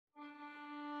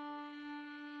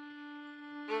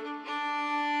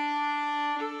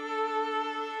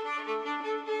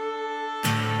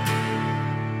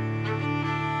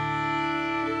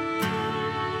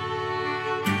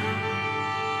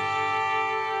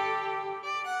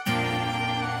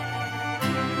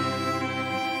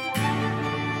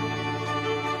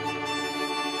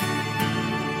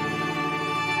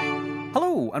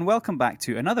and welcome back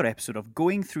to another episode of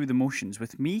Going Through the Motions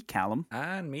with me, Callum,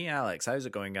 And me, Alex. How's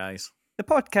it going, guys? the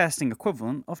podcasting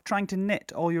equivalent of trying to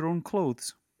knit all your own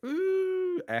clothes.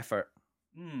 Ooh, effort.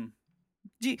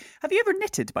 Have you ever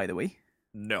knitted, by the way?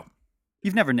 No,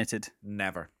 You've never knitted?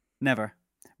 never. Never.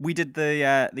 We did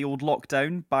the old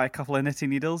lockdown, buy a couple of knitting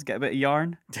needles, get a bit of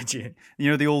yarn. Did you?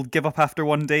 You know, the old give up after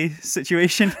one day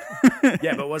situation.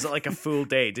 Yeah, but was it like a full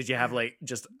day? Did you have like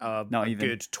just a Not even.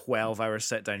 good 12-hour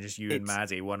sit down, just you and It's-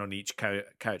 Maddie, one on each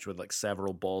couch with like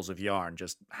several balls of yarn,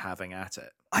 just having at it?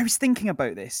 I was thinking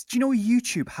about this. Do you know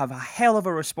YouTube have a hell of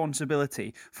a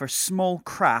responsibility for small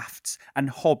crafts and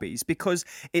hobbies? Because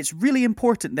it's really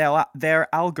important their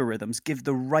algorithms give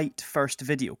the right first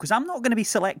video. Because I'm not going to be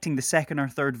selecting the second or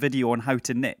third video on how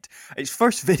to knit. It's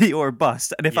first video or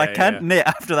bust. And if I Yeah, can't yeah. knit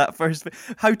after that first,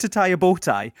 how to tie a bow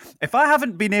tie. If I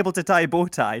haven't been able to tie a bow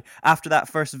tie after that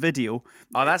first video,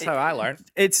 Oh, that's how I learned.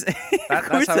 it's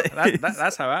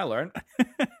That's how I learned.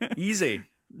 Easy.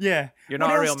 Yeah, You're What not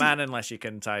a else real do- man unless you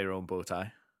can tie your own bow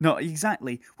tie. No,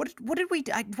 exactly. What did we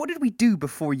do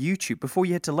before YouTube? Before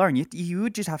you had to learn, you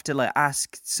would just have to like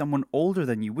ask someone older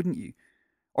than you, wouldn't you,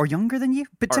 or younger than you?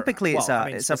 But Or- typically, well, I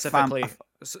mean, it's a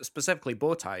specifically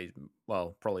bow tie.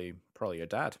 Well, probably your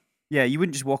dad. yeah. You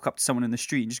wouldn't just walk up to someone in the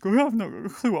street and just go, "I've not got a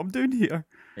clue what I'm doing here,"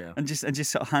 Yeah. and just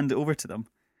sort of hand it over to them.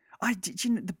 Did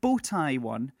you know the bow tie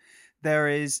one? There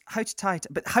is how to tie,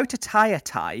 but how to tie a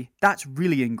tie. That's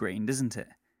really ingrained, isn't it?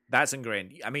 That's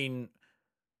ingrained. I mean,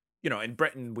 you know, in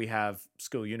Britain we have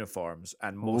school uniforms,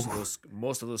 and most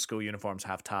of those school uniforms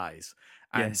have ties.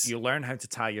 And Yes. you learn how to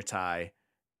tie your tie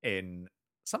in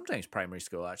sometimes primary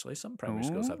school. Actually, some primary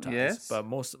schools have ties, yes. but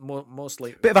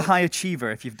mostly Bit of a high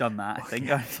achiever if you've done that, I think.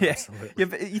 yeah, Yeah,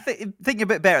 absolutely. you think you're a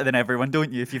bit better than everyone,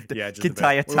 don't you? If you Yeah, just can a bit.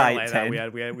 tie a We weren't tie like at that.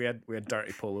 10. We had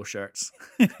dirty polo shirts,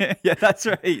 Yeah, that's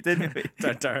right, didn't we?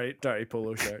 dirty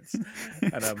polo shirts,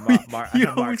 and a You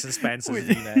Marks always- and Spencer's Wait.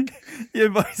 V-neck. Yeah,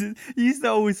 but you used to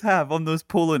always have on those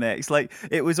polo necks, like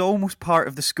it was almost part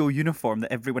of the school uniform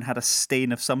that everyone had a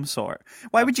stain of some sort.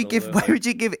 Why would you give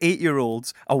Absolutely.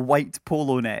 8-year-olds a white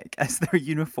polo neck as their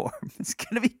uniform? It's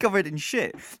gonna be covered in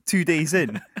shit 2 days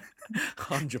in.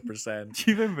 100%.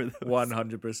 Do you remember those?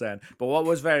 100%. But what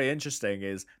was very interesting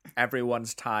is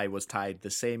everyone's tie was tied the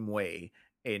same way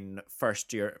in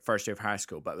first year of high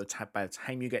school. But by the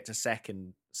time you get to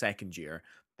second year,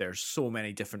 there's so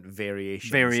many different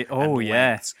variations. Oh, and yeah.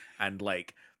 lengths and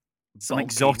like Some bulky-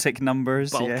 exotic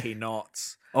numbers. Yeah. bulky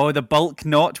knots. Oh, the bulk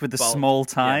knot with the Bulk- small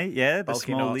tie. yeah. Yeah, the Bulky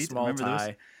small knot, lead. small Remember those?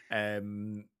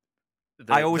 tie.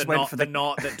 I always went knot, for the the-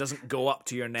 knot that doesn't go up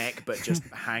to your neck but just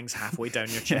hangs halfway down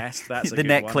your chest. That's a the good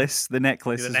necklace. The one.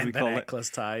 necklace, as we The call it.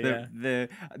 necklace tie. Yeah.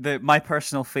 The my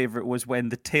personal favorite was when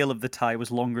the tail of the tie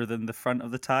was longer than the front of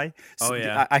the tie. Oh,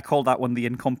 yeah. I call that one the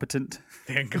incompetent,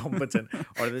 The incompetent,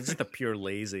 or they're just the pure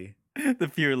lazy.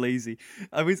 the pure lazy.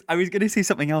 I was going to say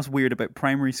something else weird about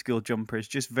primary school jumpers,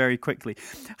 just very quickly.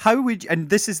 How would and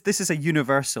this is a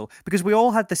universal because we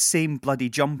all had the same bloody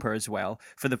jumper as well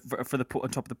for the on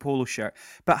top of the polo shirt.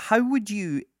 But how would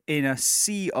you in a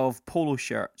sea of polo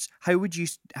shirts? How would you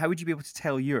be able to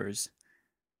tell yours?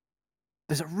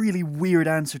 There's a really weird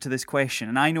answer to this question,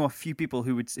 and I know a few people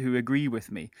who agree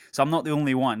with me. So I'm not the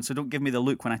only one. So don't give me the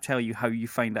look when I tell you how you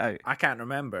find it out. I can't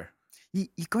remember. You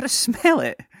got to smell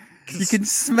it. You can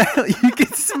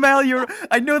smell your.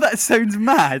 I know that sounds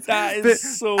mad. That is but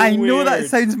so I know that weird.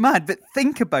 sounds mad, but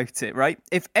think about it, right?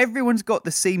 If everyone's got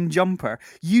the same jumper,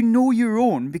 you know your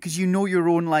own because you know your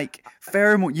own like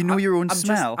pheromone. You know your own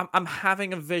smell, I'm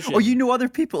having a vision. or you know other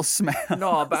people's smell.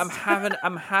 No, but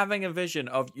I'm having a vision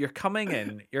of you're coming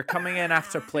in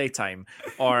after playtime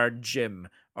or gym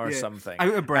or Yeah, something.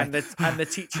 out of breath. And the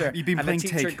teacher You've been and the playing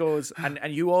teacher tag. goes and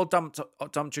you all dumped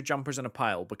your jumpers in a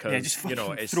pile because Yeah, just you know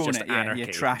fucking it's thrown just it, yeah, anarchy. yeah,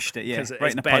 trashed it, yeah, 'Cause right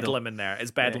it's in a puddle. bedlam in there. It's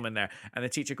bedlam in there. And the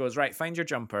teacher goes, right, find your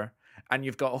jumper. And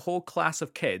you've got a whole class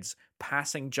of kids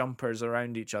passing jumpers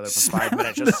around each other for 5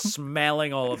 minutes, just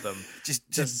smelling all of them, just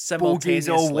just bogies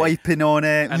all simultaneously. wiping on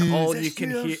it, And all this you can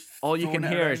yours? hear, Throwing it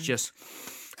is around. just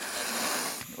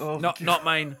Oh, not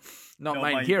mine, not Not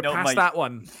mine. mine, Here, not pass mine. that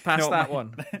one, pass Not that mine.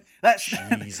 one. That's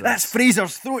Jesus.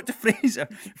 Fraser's. Throw it to Fraser.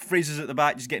 Fraser's at the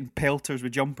back, just getting pelters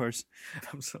with jumpers.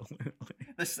 Absolutely.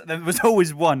 There was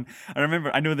always one. I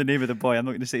remember. I know the name of the boy. I'm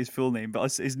not going to say his full name,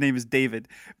 but his name is David.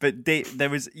 But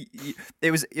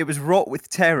it was wrought with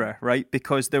terror, right?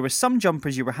 Because there were some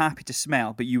jumpers you were happy to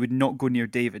smell, but you would not go near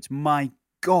David's. My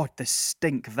God, the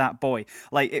stink of that boy!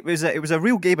 Like it was a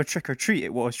real game of trick or treat.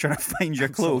 It was trying to find your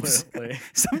clothes. Absolutely.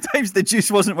 Sometimes the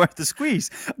juice wasn't worth the squeeze.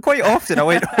 Quite often, I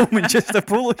went home in just a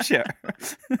polo shirt.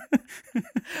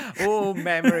 Oh,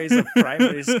 memories of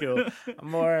primary school.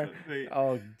 More.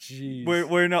 Oh, jeez.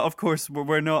 We're not, of course,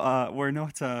 we're not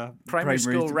a Primary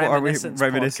school what are we? reminiscence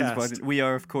Reminiscence podcast. We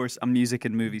are, of course, a music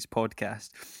and movies podcast,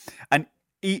 and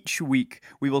each week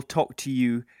we will talk to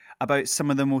you about some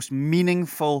of the most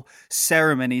meaningful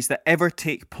ceremonies that ever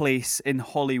take place in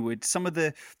Hollywood. Some of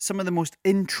the most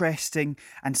interesting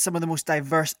and some of the most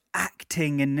diverse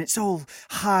acting, and it's all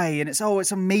high and it's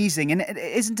amazing. And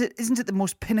isn't it the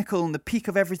most pinnacle and the peak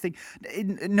of everything?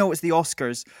 No, it's the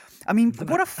Oscars. I mean,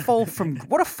 what a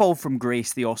fall from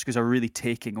grace the Oscars are really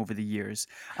taking over the years.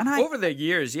 And Over the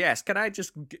years, yes. Can I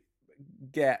just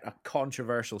get a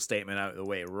controversial statement out of the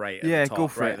way right at the top, go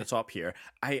for it. at the top here?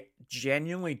 I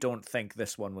genuinely don't think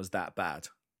this one was that bad.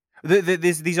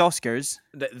 These Oscars,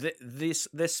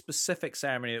 This specific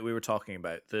ceremony that we were talking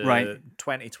about, the Right.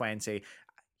 2020.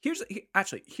 Here's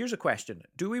a question: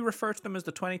 do we refer to them as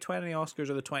the 2020 Oscars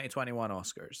or the 2021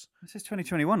 Oscars? this is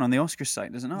 2021 on the Oscars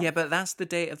site, does it not? Yeah, but that's the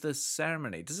date of the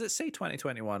ceremony. Does it say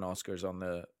 2021 Oscars on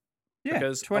the? Yeah,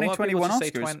 Because a lot of people 2021 just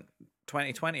say Oscars.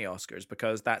 2020 Oscars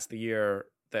because that's the year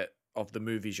that of the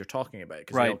movies you're talking about,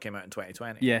 because they Right. all came out in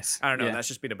 2020. Yes. I don't know. yeah. That's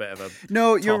just been a bit of a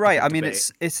No, you're topic right. of I mean,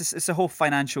 debate. it's a whole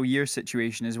financial year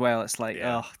situation as well. It's like,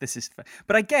 Yeah. this is.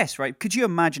 But I guess, right? Could you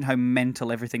imagine how mental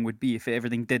everything would be if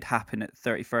everything did happen at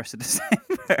 31st of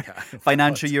December,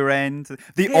 financial God. year end, the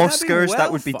Yeah, that'd be Oscars? That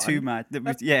well would be too fun. mad. That'd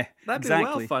Exactly. be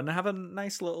well fun to have a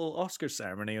nice little Oscar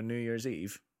ceremony on New Year's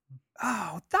Eve.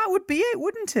 Oh, that would be it,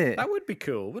 wouldn't it? That would be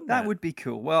cool, wouldn't That it? would be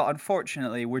cool. Well,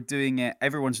 unfortunately, we're doing it.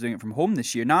 Everyone's doing it from home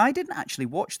this year. Now, I didn't actually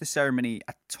watch the ceremony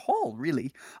at all.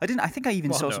 Really, I didn't. I think I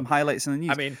even Well, saw no. some highlights in the news.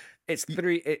 I mean, it's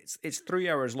 3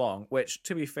 hours long, which,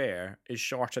 to be fair, is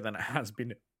shorter than it has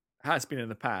been in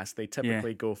the past. They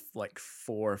typically go like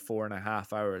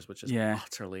 4.5 hours, which is Yeah.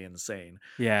 utterly insane.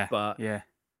 yeah, but- yeah.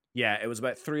 Yeah, it was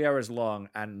about 3 hours long,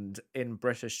 and in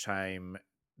British time,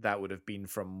 that would have been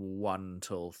from 1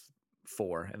 till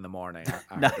 4 in the morning.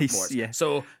 our Nice, reports. yeah.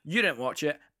 So you didn't watch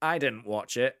it. I didn't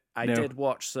watch it. I No. did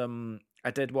watch some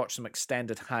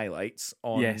extended highlights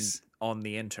on Yes. on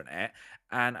the internet,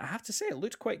 and I have to say it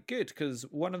looked quite good, because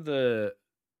one of the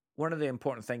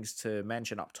important things to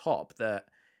mention up top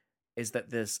is that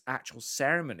this actual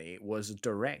ceremony was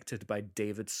directed by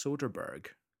David Soderbergh.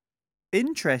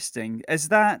 Interesting. Is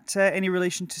that any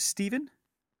relation to Steven?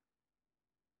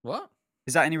 What?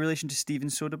 Is that any relation to Steven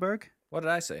Soderbergh? What did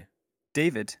I say?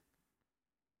 David.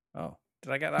 Oh,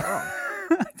 did I get that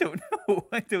wrong?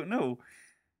 I don't know.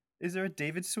 Is there a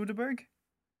David Soderbergh?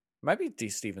 Might be D.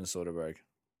 Steven Soderbergh.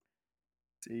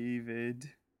 David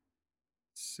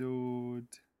Sod.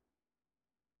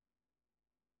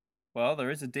 Well,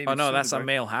 there is a David. Oh no, that's a Soderbergh.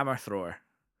 male hammer thrower.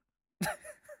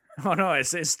 Oh no,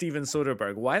 it's Steven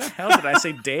Soderbergh. Why the hell did I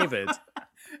say David?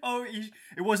 Oh,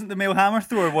 it wasn't the male hammer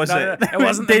thrower, was No, it? no, it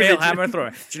wasn't the male David. hammer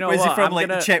thrower. Do you know Was what? he from I'm like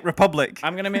gonna, the Czech Republic?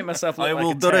 I'm gonna make myself look I like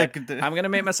will a tit. direct. I'm gonna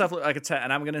make myself look like a tit,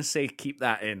 and I'm gonna say keep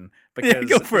that in Yeah, because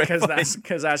go for it,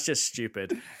 because that's just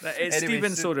stupid. It's Anyway,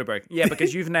 Steven so- Soderbergh. Yeah,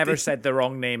 because you've never said the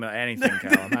wrong name at anything,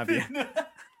 Callum, have you?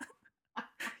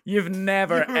 You've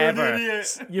never You're an ever.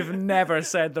 idiot. You've never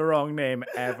said the wrong name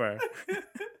ever.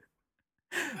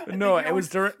 No, it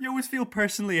was You always feel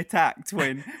personally attacked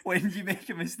when you make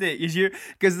a mistake.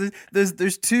 Because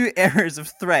there's two errors of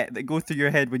threat that go through your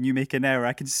head when you make an error.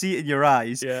 I can see it in your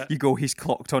eyes. Yeah. You go, he's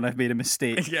clocked on. I've made a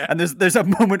mistake. Yeah. And there's a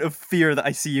moment of fear that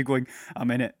I see you going.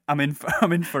 I'm in it. I'm in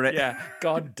for it. Yeah,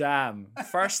 god damn.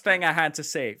 First thing I had to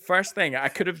say. First thing, I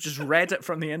could have just read it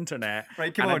from the internet.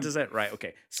 Right, come and I on. just said, right,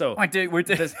 okay. So We're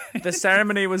doing. the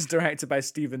ceremony was directed by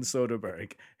Steven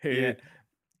Soderbergh, who Yeah.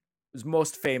 was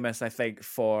most famous, I think,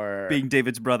 for Being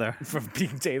David's brother.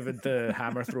 being David the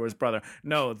Hammer Thrower's brother.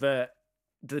 No, the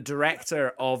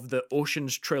director of the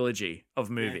Ocean's trilogy of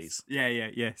movies.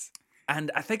 Yes. And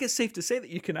I think it's safe to say that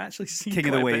you can actually see King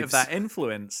of quite the a bit of Waves. that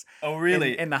influence Oh,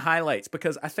 really? in the highlights,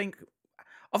 because I think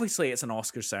obviously it's an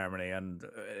Oscar ceremony, and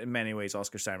in many ways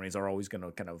Oscar ceremonies are always going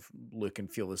to kind of look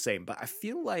and feel the same, but I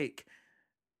feel like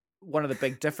one of the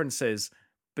big differences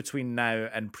between now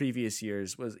and previous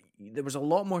years was there was a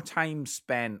lot more time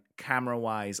spent camera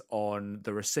wise on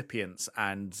the recipients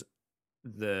and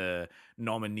the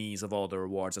nominees of all the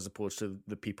awards, as opposed to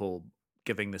the people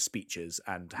giving the speeches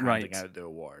and handing Right. out the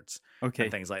awards Okay.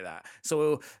 and things like that.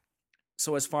 So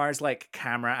as far as like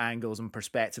camera angles and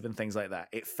perspective and things like that,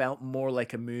 it felt more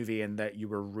like a movie in that you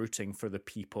were rooting for the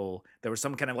people. There was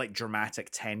some kind of like dramatic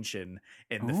tension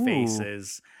in the Ooh.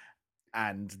 faces.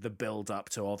 and the build up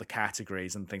to all the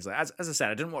categories and things like that. As I said,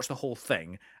 I didn't watch the whole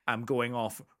thing. I'm going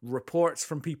off reports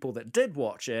from people that did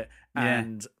watch it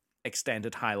and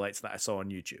extended highlights that I saw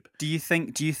on YouTube. Do you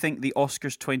think the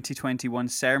Oscars 2021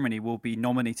 ceremony will be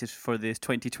nominated for the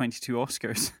 2022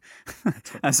 Oscars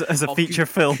as a feature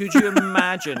film? Could you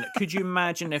imagine? Could you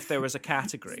imagine if there was a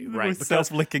category, right?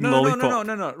 Self-licking lollipop.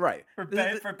 No, right. For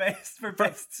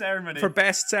best ceremony. For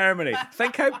best ceremony.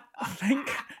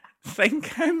 Think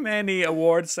how many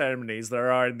award ceremonies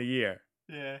there are in the year.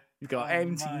 Yeah. You've got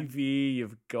MTV,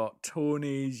 you've got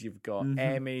Tonys, you've got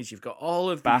Emmys, you've got all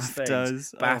of these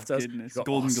things. BAFTAs, goodness. you've got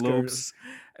Golden Oscars. Globes.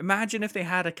 Imagine if they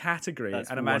had a category,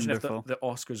 That's and imagine wonderful. if the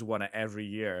Oscars won it every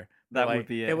year. That would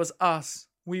be it. It was us.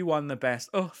 We won the best.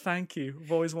 Oh, thank you.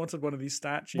 I've always wanted one of these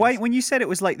statues. Why, when you said it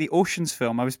was like the Ocean's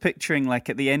film, I was picturing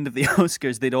like at the end of the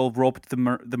Oscars, they'd all robbed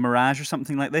the Mirage or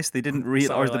something like this. They didn't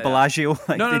realize, or the like Bellagio.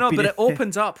 Like no. But it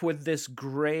opens up with this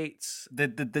great.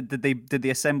 Did they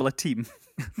assemble a team?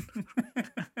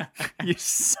 You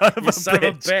son of a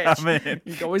bitch! Come in.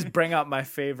 You can always bring up my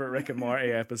favorite Rick and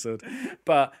Morty episode,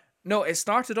 but. No, it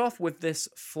started off with this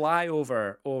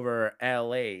flyover over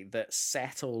LA that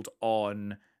settled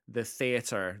on the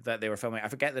theater that they were filming. I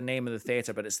forget the name of the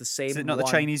theater, but it's the same. Is it not the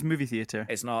Chinese movie theater?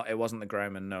 It's not. It wasn't the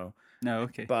Grauman, no. No,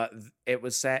 okay. But it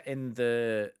was set in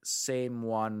the same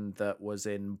one that was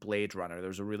in Blade Runner. There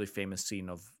was a really famous scene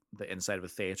of the inside of a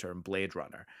theater in Blade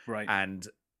Runner. Right. And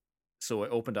so it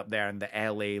opened up there in the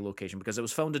LA location because it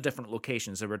was filmed at different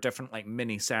locations. There were different like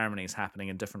mini ceremonies happening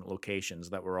in different locations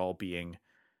that were all being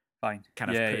put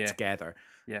together.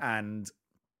 Yeah. And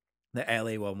the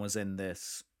LA one was in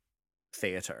this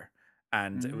theater.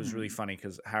 And it was really funny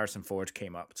because Harrison Ford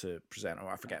came up to present. Oh,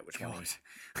 I forget which one.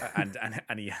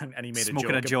 And he made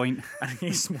smoking a joint. And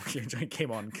he smoking a joint came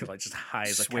on like just high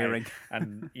as a swearing. kite,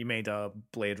 and he made a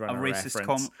Blade Runner racist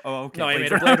reference. Oh, okay. No, he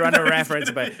made a Blade Runner reference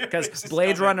because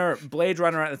Blade Runner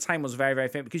at the time was very, very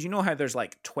famous because you know how there's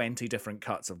like 20 different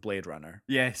cuts of Blade Runner.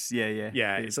 Yes,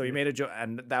 yeah. So he made a joke,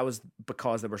 and that was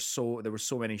because there were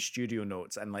so many studio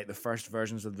notes, and like the first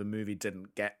versions of the movie didn't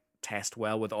test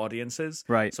well with audiences,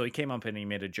 right? So he came up and he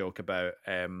made a joke about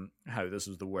how this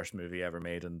was the worst movie ever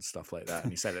made and stuff like that,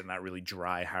 and he said it in that really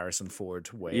dry Harrison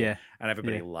Ford way, and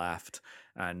everybody laughed,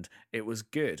 and it was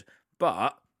good.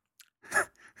 But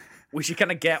we should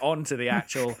kind of get on to the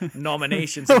actual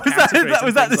nominations. And categories.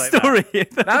 Was that the story?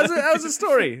 That was a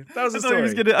story. That was a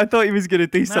story. I thought he was gonna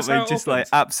do something just like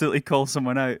absolutely call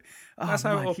someone out. That's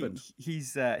how it opened.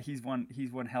 He's one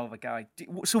hell of a guy.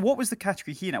 So what was the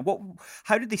category he in?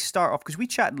 How did they start off? Because we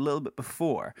chatted a little bit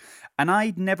before, and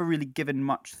I'd never really given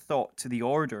much thought to the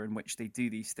order in which they do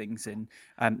these things in,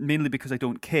 mainly because I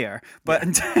don't care. But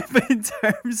in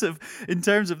terms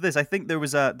of this, I think there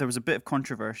was a bit of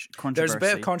controversy. There's a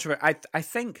bit of controversy. I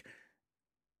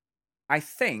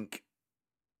think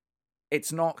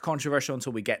it's not controversial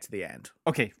until we get to the end.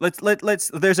 Okay, let's.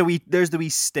 There's the wee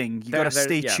sting. You got to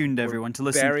stay tuned, everyone, to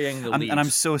listen. Burying the lead. And I'm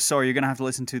so sorry. You're gonna have to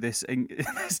listen to this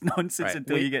nonsense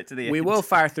until you get to the end. We will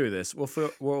fire through this. We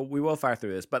will fire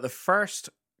through this. But the first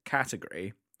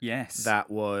category, that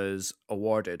was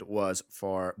awarded was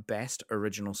for best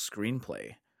original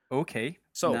screenplay. Okay.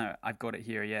 So now I've got it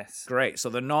here. Yes. Great. So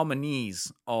the nominees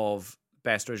of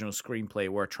best original screenplay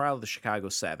were Trial of the Chicago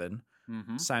 7.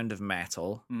 Sound of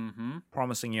Metal,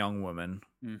 Promising Young Woman,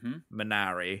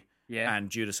 Minari, and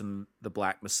Judas and the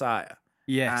Black Messiah.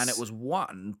 Yes. And it was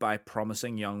won by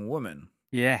Promising Young Woman.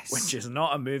 Yes. Which is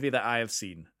not a movie that I have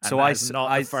seen. And so that is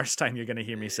not the first time you're going to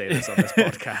hear me say this on this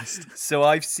podcast. So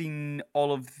I've seen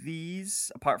all of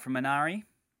these, apart from Minari.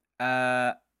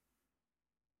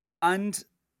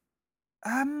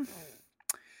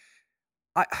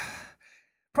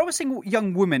 Promising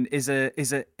Young Woman it's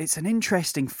an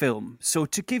interesting film. So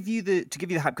to give you the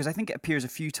hype, because I think it appears a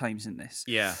few times in this.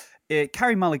 Yeah.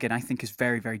 Carey Mulligan, I think, is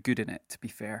very, very good in it, to be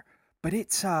fair. But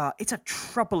it's a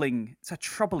troubling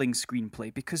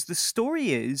screenplay, because the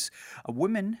story is a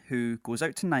woman who goes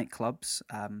out to nightclubs.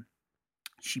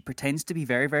 She pretends to be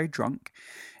very, very drunk,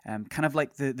 kind of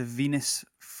like the Venus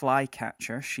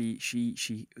flycatcher. She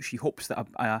hopes that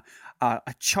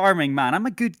a charming man. I'm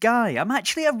a good guy. I'm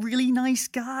actually a really nice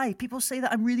guy. People say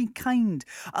that I'm really kind.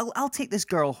 I'll take this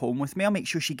girl home with me. I'll make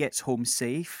sure she gets home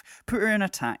safe. Put her in a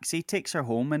taxi, takes her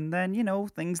home, and then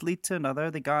things lead to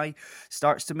another. The guy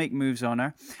starts to make moves on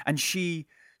her, and she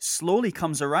slowly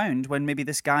comes around when maybe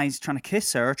this guy's trying to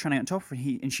kiss her, trying to get on top of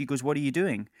her, and she goes, "What are you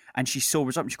doing?" And she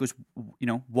sobers up and she goes,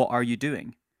 "What are you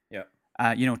doing?" Yeah.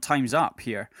 Time's up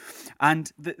here.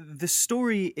 And the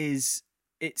story is,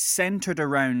 it's centered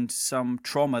around some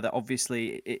trauma that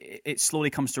obviously it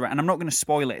slowly comes to, and I'm not going to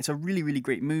spoil it. It's a really, really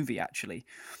great movie, actually.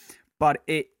 But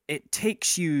it it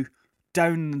takes you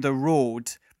down the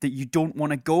road that you don't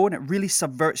want to go, and it really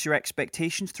subverts your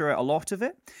expectations throughout a lot of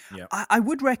it. Yeah. I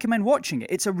would recommend watching it.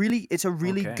 It's a really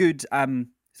Okay. good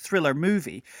thriller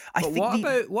movie. I But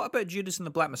think what about Judas and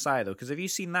the Black Messiah though? Because have you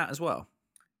seen that as well?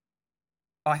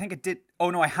 Oh, I think I did. Oh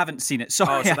no, I haven't seen it.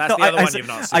 Sorry. Oh, so I that's thought the other I one said- you've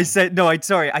not I seen. said no.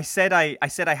 Sorry. I said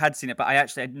I had seen it, but I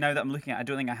actually now that I'm looking at it, I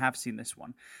don't think I have seen this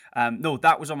one. No,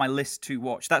 that was on my list to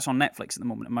watch. That's on Netflix at the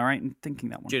moment. Am I right in thinking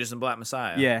that one? Judas and Black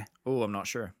Messiah. Yeah. Oh, I'm not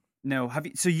sure. No, have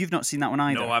you? So you've not seen that one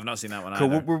either? No, I've not seen that one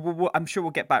Cool. either. I'm sure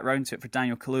we'll get back round to it for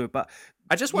Daniel Kaluuya, but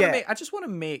I just want to yeah. make. I just want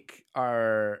to make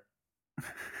our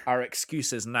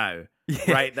excuses now,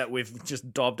 Yeah. right? That we've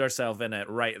just daubed ourselves in it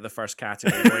right at the first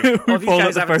category. Going, We fall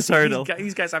at the haven't first seen, hurdle.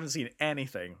 these guys haven't seen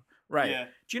anything, right? Yeah.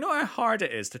 Do you know how hard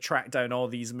it is to track down all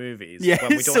these movies Yeah,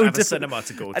 when we it's don't so have a difficult. cinema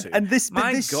to go And, to? and this,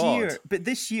 My God. but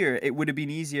this year it would have been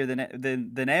easier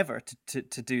than ever to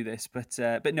do this.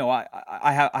 But no,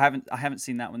 I haven't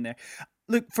seen that one there.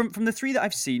 Look, from the three that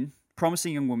I've seen,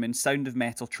 Promising Young Woman, Sound of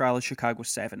Metal, Trial of Chicago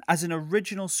 7, as an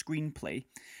original screenplay,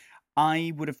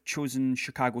 I would have chosen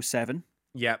Chicago 7.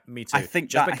 Yeah, me too. I think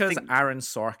just that- I because think- Aaron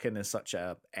Sorkin is such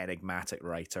a enigmatic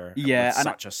writer, Yeah, with and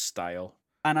such a style.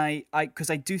 And because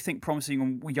I do think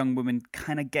Promising Young Woman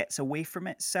kind of gets away from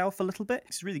itself a little bit.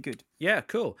 It's really good. Yeah,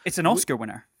 cool. It's an Oscar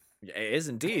winner. It is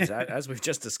indeed, as we've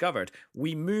just discovered.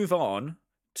 We move on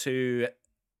to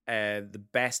the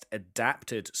best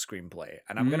adapted screenplay,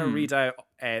 and I'm going to read out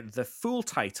the full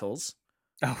titles.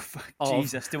 Oh, fuck, Of-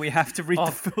 Jesus! Do we have to read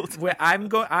the full? I'm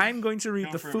going to read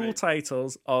Go the for it, full mate.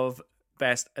 titles of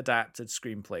best adapted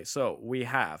screenplay. So we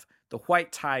have The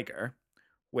White Tiger,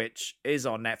 which is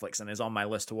on Netflix and is on my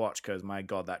list to watch because my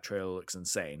God, that trailer looks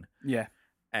insane. Yeah.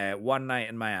 One Night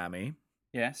in Miami,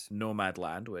 Yes.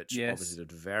 Nomadland, which Yes. obviously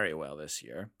did very well this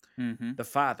year. Mm-hmm. The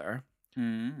Father,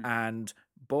 Mm. and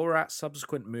Borat's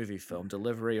subsequent movie film,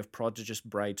 Delivery of Prodigious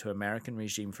Bride to American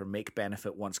Regime for Make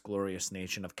Benefit Once Glorious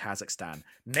Nation of Kazakhstan.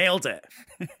 Nailed it.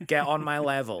 Get on my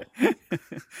level.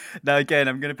 Now again,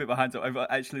 I'm going to put my hands up. I've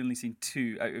actually only seen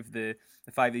 2 out of the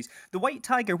 5 of these. The White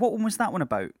Tiger. What one was that one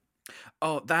about?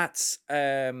 Oh, that's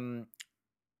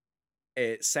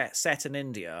it's set in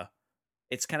India.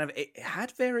 It's kind of it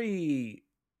had very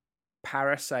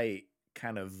Parasite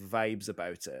kind of vibes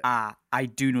about it. Ah, I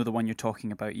do know the one you're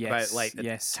talking about. Yes. About like a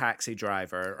yes. taxi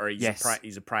driver, or he's Yes.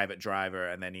 he's a private driver,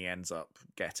 and then he ends up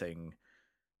getting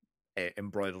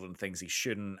embroiled in things he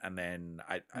shouldn't, and then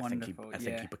I think Wonderful,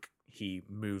 he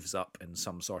moves up in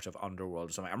some sort of underworld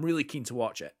or something. I'm really keen to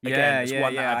watch it. Yeah, Again, it's yeah,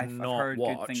 one yeah. that I've not heard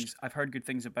watched. good things. I've heard good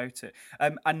things about it.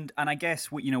 And I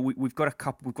guess we've got a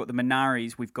couple. We've got the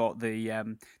Minaris, we've got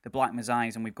the Black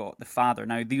Messiahs, and we've got the Father.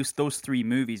 Now those 3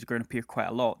 movies are going to appear quite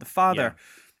a lot. The Father.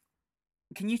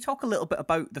 Can you talk a little bit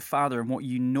about the Father and what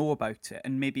you know about it,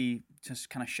 and maybe just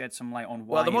kind of shed some light on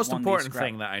why? Well, the it most won the important Oscar?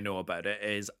 thing that I know about it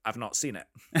is I've not seen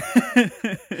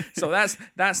it. So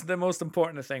that's the most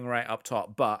important thing right up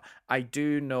top. But I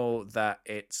do know that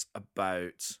it's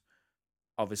about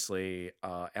obviously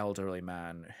elderly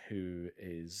man who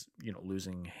is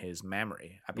losing his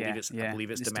memory. I believe Yeah, I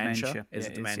believe it's it's dementia. dementia. Is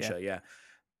Yeah, it it is, dementia? Yeah.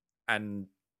 And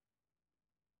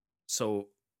so,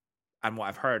 and what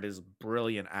I've heard is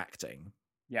brilliant acting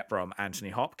Yep. from Anthony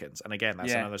Hopkins. And again,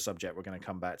 that's Yeah. another subject we're going to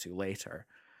come back to later.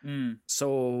 Mm.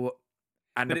 So,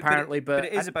 and But apparently,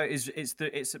 it is about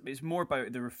it's more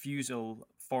about the refusal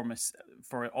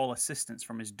for all assistance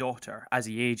from his daughter as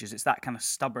he ages. It's that kind of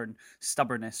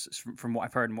stubbornness from what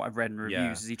I've heard and what I've read in reviews,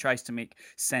 Yeah. as he tries to make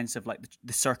sense of like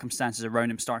the circumstances around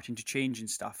him starting to change and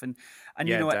stuff. And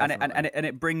Yeah, and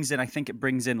it brings in, I think it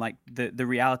brings in like the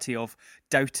reality of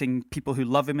doubting people who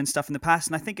love him and stuff in the past.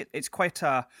 And I think it's quite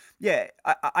I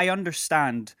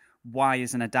understand why,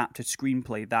 as an adapted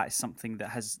screenplay, that is something that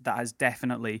has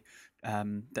definitely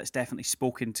that's definitely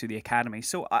spoken to the Academy.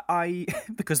 So I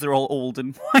because they're all old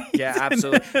and white. yeah,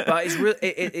 absolutely. But it's really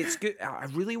it's good. I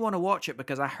really want to watch it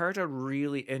because I heard a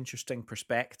really interesting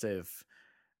perspective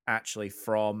actually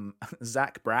from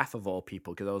Zach Braff of all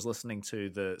people, because I was listening to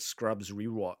the Scrubs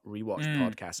rewatch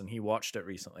podcast, and he watched it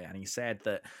recently, and he said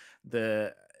that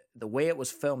the way it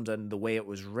was filmed and the way it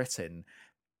was written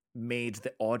made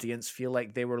the audience feel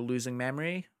like they were losing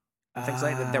memory. And things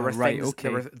like that. There were right, things.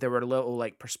 okay. There were little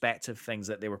like perspective things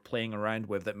that they were playing around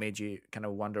with that made you kind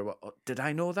of wonder, did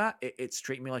I know that? It's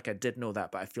treating me like I did know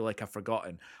that, but I feel like I've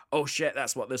forgotten. Oh shit,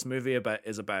 that's what this movie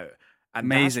is about. And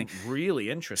Amazing. That's really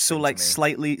interesting. So like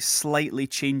to me. slightly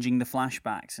changing the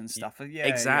flashbacks and stuff. Yeah,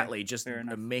 exactly. yeah, Just fair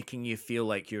enough. making you feel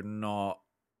like you're not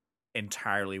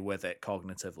entirely with it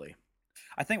cognitively.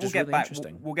 I think Just we'll get really back.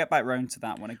 interesting. We'll get back round to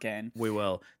that one again. We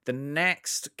will. The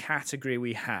next category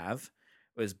we have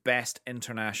was Best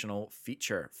International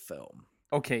Feature Film.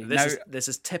 Okay, This now this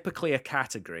is typically a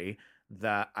category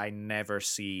that I never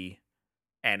see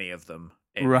any of them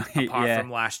in, right, apart yeah, from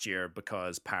last year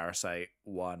because Parasite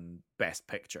won Best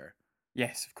Picture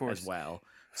yes, of as course. well. Well,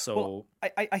 So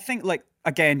I think, like,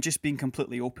 again, just being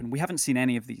completely open, we haven't seen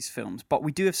any of these films, but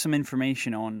we do have some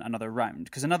information on Another Round,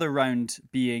 because Another Round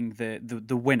being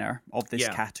the winner of this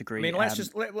yeah, I category. mean, let's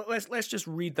just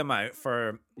read them out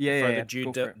Yeah, yeah, for the yeah,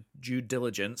 go for it. due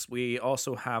diligence. We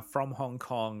also have from Hong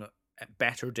Kong,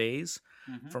 Better Days,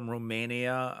 Mm-hmm, from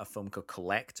Romania, a film called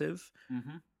Collective,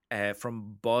 mm-hmm,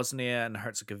 from Bosnia and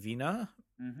Herzegovina,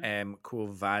 mm-hmm. Quo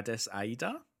Vadis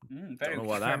Aida. Don't Very, know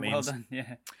what that very well means. done.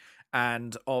 Yeah,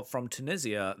 And from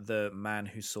Tunisia, The Man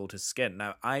Who Sold His Skin.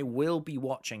 Now, I will be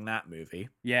watching that movie.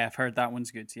 yeah, I've heard that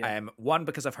one's good. Yeah. One,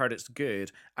 because I've heard it's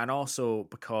good, and also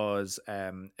because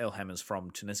Ilham is from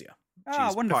Tunisia.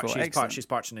 Ah, wonderful, excellent. She's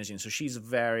part Tunisian, so she was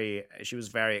very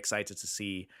excited to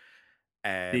see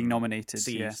Being nominated.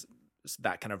 see Yeah,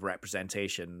 that kind of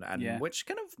representation, and yeah, which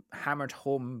kind of hammered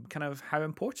home kind of how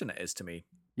important it is to me,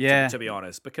 yeah. to be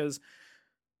honest, because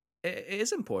it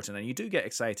is important, and you do get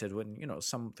excited when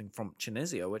something from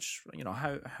Tunisia, which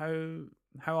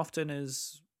how often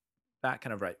is that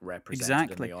kind of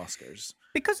represented Exactly. in the Oscars?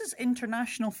 Because it's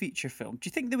international feature film. Do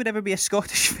you think there would ever be a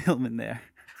Scottish film in there?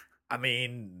 I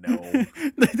mean, no.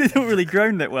 They don't really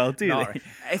ground it well, do Not, they?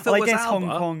 if it Well, I was guess Alba,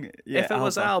 Hong Kong. Yeah, if it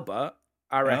was Alba,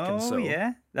 I reckon oh, so.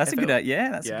 yeah, that's If a good. it- Yeah,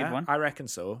 that's a Yeah, good one. I reckon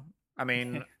so. I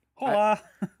mean, Hola.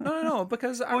 no,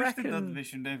 because I reckon.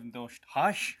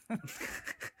 Hush.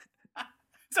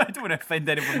 So I don't want to offend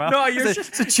anyone. No, you're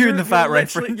it's a chewing the fat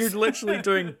reference. You're literally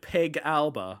doing Pig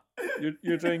Alba.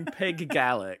 You're doing Pig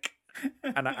Gaelic,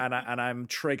 and I'm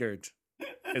triggered,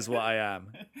 is what I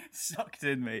am. Sucked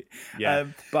in, mate. Yeah,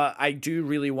 but I do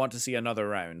really want to see Another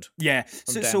Round Yeah.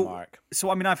 from So, Denmark. so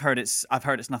I mean, I've heard it's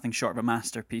nothing short of a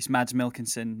masterpiece. Mads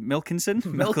Mikkelsen, Wilkinson.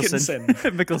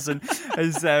 Mikkelsen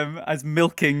as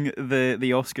milking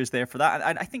the Oscars there for that.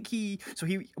 And I think he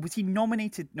was he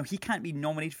nominated. No, he can't be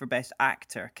nominated for Best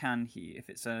Actor, can he? If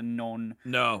it's a non-Western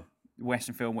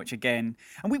No. film, which again,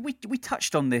 and we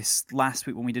touched on this last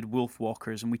week when we did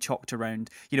Wolfwalkers, and we talked around,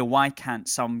 why can't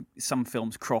some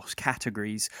films cross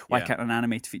categories? Why Yeah. can't an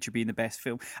animated feature be in the best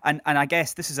film? And I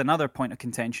guess this is another point of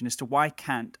contention as to why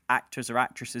can't actors or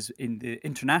actresses in the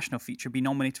international feature be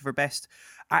nominated for best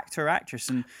actor or actress?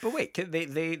 And But wait,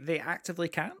 they actively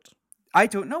can't? I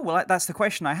don't know. Well, that's the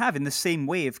question I have. In the same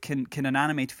way, of can an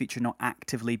animated feature not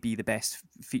actively be the best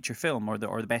feature film or the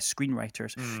best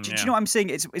screenwriters? Do you know what I'm saying?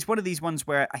 It's one of these ones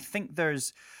where I think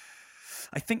there's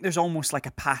almost like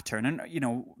a pattern, and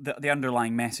the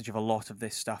underlying message of a lot of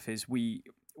this stuff is we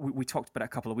talked about it a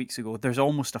couple of weeks ago. There's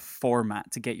almost a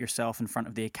format to get yourself in front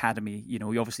of the Academy. You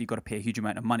obviously got to pay a huge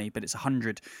amount of money, but it's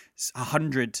 100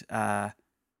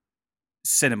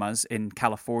 cinemas in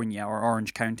California or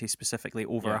Orange County specifically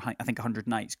over I think 100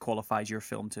 nights qualifies your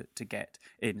film to get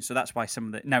in. So that's why some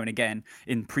of the now and again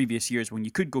in previous years when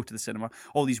you could go to the cinema,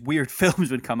 all these weird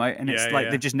films would come out, and it's like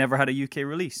they've just never had a UK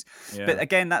release. Yeah. But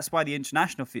again, that's why the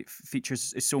international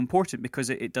features is so important,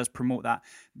 because it does promote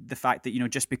the fact that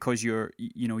just because you're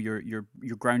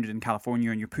grounded in California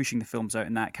and you're pushing the films out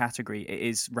in that category, it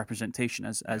is representation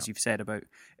as you've said about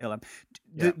Ilham.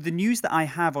 The news that I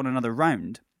have on Another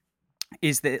Round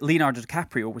is that Leonardo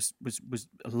DiCaprio was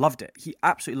loved it. He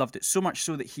absolutely loved it, so much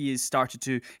so that his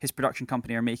production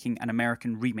company are making an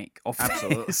American remake of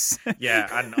this. Yeah,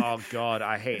 and oh god,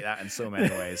 I hate that in so many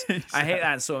ways. I hate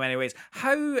that in so many ways.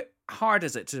 How hard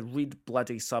is it to read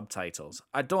bloody subtitles?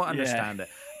 I don't understand it.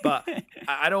 But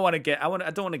I don't want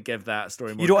to give that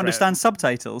story more. You don't credit. understand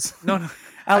subtitles? No.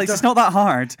 Alex, it's not that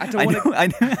hard.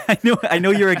 I I know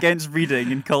you're against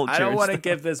reading and culture. I don't want to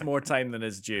give this more time than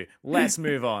is due. Let's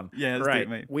move on. Yeah, let's do it,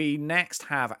 mate. We next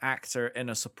have actor in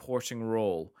a supporting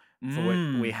role. For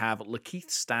which we have Lakeith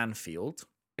Stanfield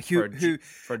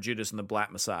for Judas and the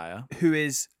Black Messiah, who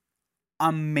is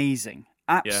amazing.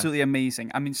 Absolutely amazing.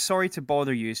 I mean, Sorry to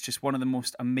Bother You is just one of the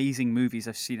most amazing movies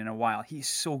I've seen in a while. He's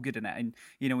so good in it. And,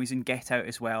 he's in Get Out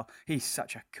as well. He's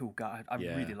such a cool guy. I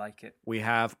really like it. We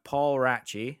have Paul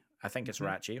Ratchie. I think it's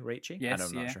Ratchie. Yes,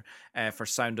 I'm not sure. For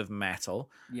Sound of Metal.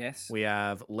 Yes. We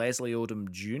have Leslie Odom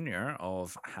Jr.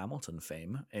 of Hamilton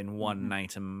fame in One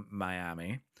Night in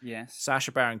Miami. Yes.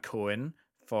 Sacha Baron Cohen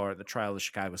for The Trial of the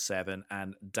Chicago 7,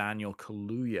 and Daniel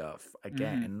Kaluuya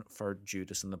again for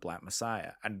Judas and the Black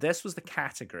Messiah. And this was the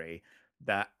category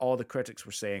that all the critics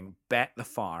were saying, bet the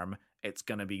farm it's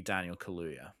going to be Daniel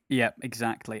Kaluuya. Yeah,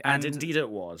 exactly. And indeed it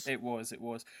was. It was.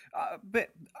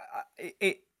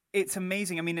 It's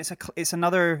amazing. I mean, it's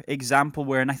another example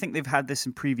where, and I think they've had this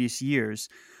in previous years,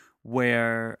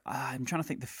 where I'm trying to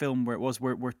think the film where it was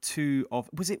where two of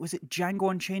was it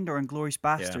Django Unchained or Inglourious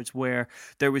Yeah. Bastards where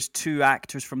there was two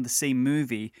actors from the same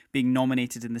movie being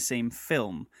nominated in the same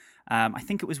film. I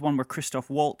think it was one where Christoph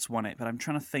Waltz won it, but I'm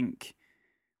trying to think.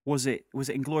 Was it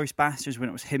Inglourious Bastards when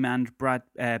it was him and Brad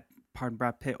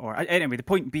Pitt? Or anyway, the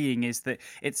point being is that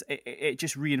it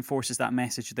just reinforces that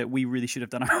message that we really should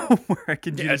have done our homework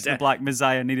and Judas the Black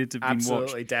Messiah needed to be watched.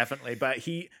 Absolutely, definitely. But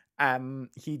he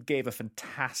gave a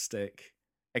fantastic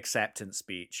acceptance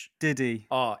speech. Did he?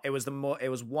 Oh, it was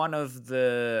one of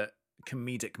the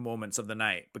comedic moments of the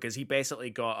night, because he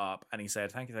basically got up and he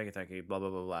said, thank you, blah,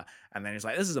 blah, blah, blah. And then he's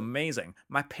like, this is amazing.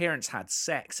 My parents had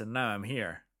sex and now I'm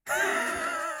here.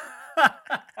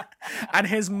 And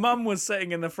his mum was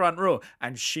sitting in the front row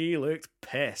and she looked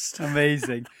pissed.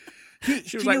 Amazing.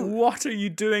 She was like, what are you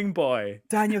doing, boy?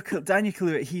 Daniel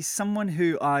Kaluuya, he's someone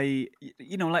who I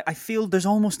feel there's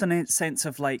almost a sense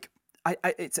of like,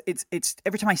 it's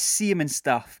every time I see him in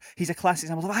stuff, he's a classic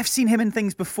example of, I've seen him in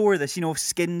things before this,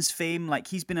 Skins fame, like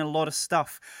he's been in a lot of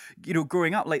stuff,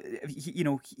 growing up, like,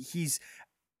 he's,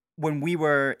 when we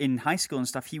were in high school and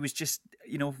stuff, he was just,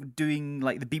 doing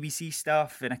like the BBC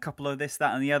stuff and a couple of this,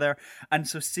 that and the other. And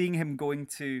so seeing him going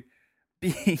to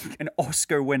being an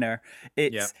Oscar winner,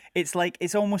 it's like,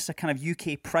 it's almost a kind of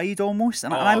UK pride almost.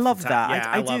 And I love that.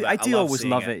 Yeah, I do always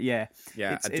love it. Yeah,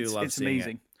 I do love it's seeing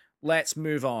amazing. it. Let's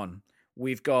move on.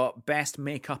 We've got Best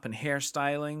Makeup and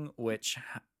Hairstyling, which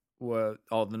were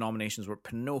all the nominations were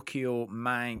Pinocchio,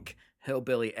 Mank,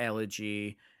 Hillbilly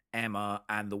Elegy, Emma,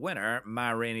 and the winner,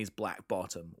 Ma Rainey's Black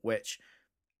Bottom, which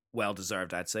well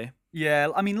deserved, I'd say. Yeah,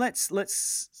 I mean, let's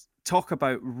talk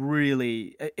about,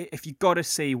 really, if you got to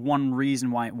say one reason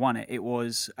why it won it, it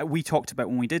was, we talked about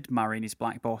when we did Ma Rainey's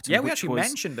Black Bottom. Yeah, we actually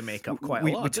mentioned the makeup quite a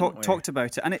lot. We talked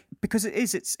about it, and because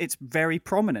it's very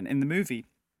prominent in the movie.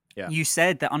 Yeah. You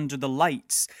said that under the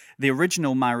lights, the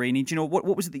original Ma Rainey, do you know what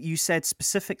was it that you said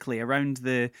specifically around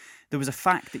there was a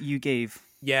fact that you gave?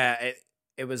 Yeah,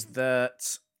 it was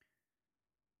that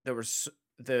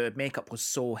the makeup was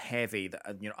so heavy that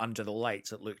under the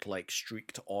lights it looked like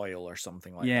streaked oil or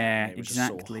something like that. Yeah, it was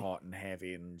exactly. just so hot and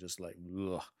heavy and just like,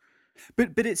 ugh.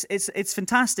 But it's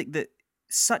fantastic that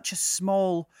such a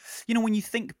small, when you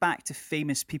think back to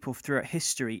famous people throughout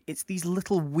history, it's these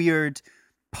little weird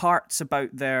parts about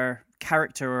their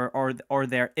character or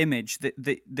their image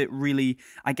that really,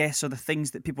 I guess, are the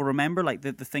things that people remember, like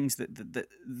the things that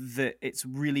it's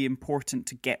really important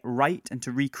to get right and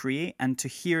to recreate, and to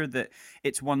hear that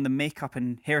it's won the makeup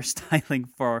and hairstyling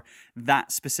for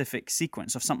that specific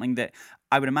sequence of something that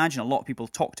I would imagine a lot of people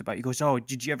talked about. He goes, oh,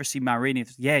 did you ever see Ma Rainey?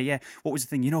 Yeah. What was the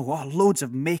thing? Loads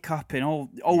of makeup and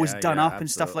always done up and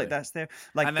stuff like that's there.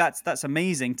 Like, and that's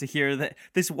amazing to hear that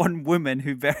this one woman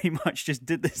who very much just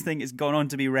did this thing has gone on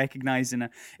to be recognized in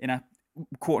a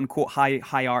quote unquote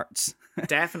high arts.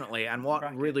 Definitely. And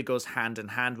what really goes hand in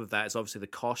hand with that is obviously the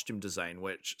costume design,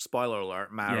 which, spoiler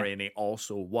alert, Ma Rainey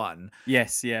also won.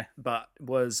 Yes, yeah. But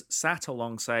was sat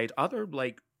alongside other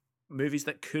like movies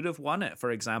that could have won it. For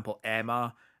example,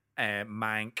 Emma,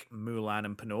 Mank, Mulan,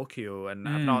 and Pinocchio. And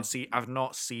I've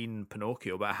not seen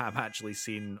Pinocchio, but I have actually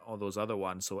seen all those other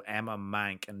ones. So Emma,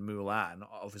 Mank, and Mulan,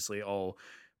 obviously all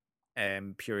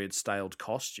period styled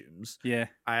costumes. Yeah,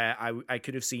 I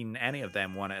could have seen any of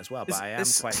them won it as well, but I am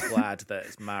quite glad that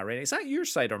it's Ma Rainey. Is that your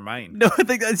side or mine? No, I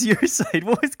think that's your side.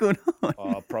 What is going on?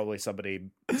 Oh, probably somebody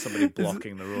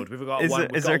blocking the road. We've got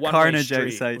is there carnage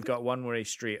outside? We've got one-way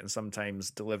street, and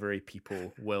sometimes delivery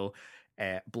people will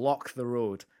block the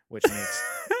road, which makes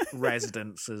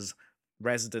residents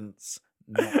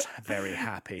not very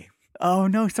happy. Oh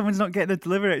no, someone's not getting a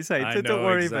delivery outside. So don't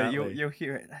worry exactly. about it. You'll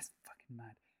hear it. That's fucking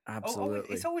mad.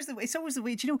 Absolutely. It's always the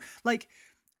way. Do you know, like,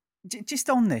 just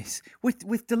on this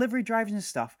with delivery drivers and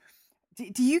stuff.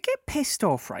 Do you get pissed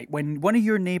off, right, when one of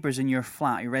your neighbours in your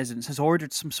flat, your residence, has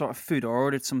ordered some sort of food or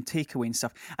ordered some takeaway and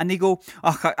stuff, and they go,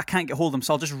 oh, I can't get hold of them,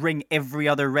 so I'll just ring every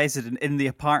other resident in the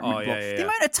apartment block. Yeah. The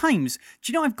amount of times,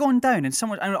 do you know, I've gone down and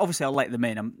someone, and obviously I'll let them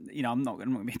in. I'm not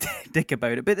going to be a dick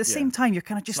about it, but at the same time, you're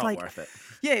kind of just it's like, not worth it.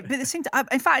 Yeah, but at the same time,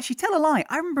 in fact, actually, tell a lie.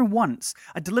 I remember once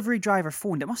a delivery driver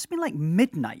phoned. It must have been like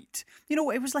midnight.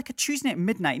 It was like a Tuesday night at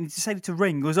midnight, and he decided to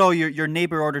ring. He goes, oh, your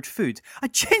neighbour ordered food. I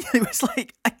genuinely was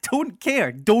like, I don't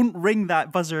care. Don't ring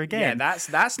that buzzer again. Yeah,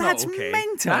 that's not okay.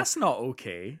 Mental. That's not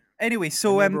okay. Anyway,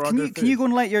 so can you go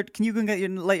and let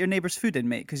your neighbour's food in,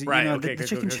 mate? Because the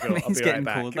chicken chow mein's getting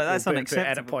cold. That's unacceptable.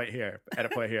 At a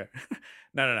point here.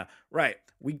 No. Right,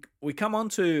 we come on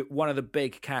to one of the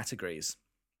big categories,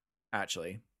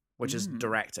 actually, which is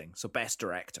directing. So best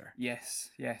director. Yes.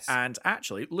 And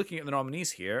actually, looking at the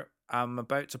nominees here, I'm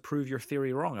about to prove your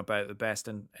theory wrong about the best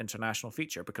international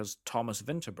feature, because Thomas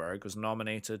Vinterberg was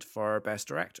nominated for Best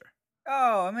Director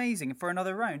Oh, amazing. For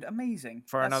another round. Amazing.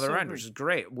 for That's another so round, great. which is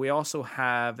great. We also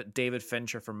have David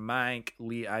Fincher for Mank,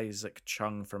 Lee Isaac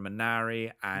Chung for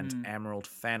Minari, and Emerald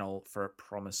Fennell for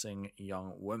Promising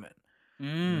Young Woman.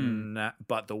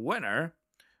 But the winner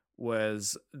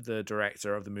was the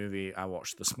director of the movie I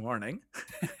watched this morning,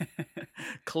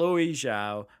 Chloe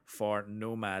Zhao, for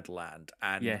Nomadland,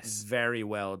 and Yes. very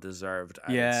well deserved,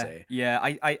 I would say. Yeah.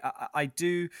 I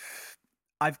do.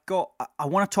 I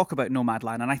want to talk about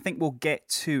Nomadland, and I think we'll get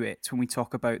to it when we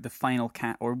talk about the final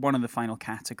or one of the final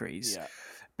categories. Yeah.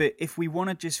 But if we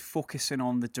want to just focus in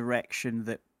on the direction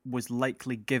that was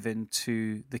likely given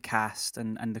to the cast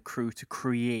and the crew to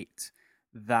create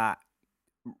that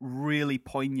really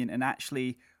poignant and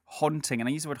actually haunting, and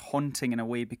I use the word haunting in a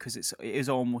way because it is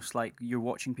almost like you're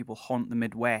watching people haunt the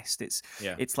Midwest. It's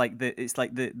like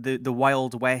the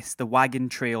Wild West, the wagon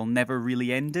trail never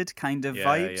really ended kind of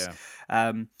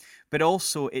vibes. But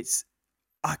also it's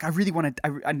I really wanted.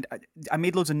 I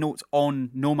made loads of notes on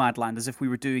Nomadland as if we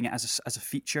were doing it as a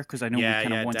feature, because I know we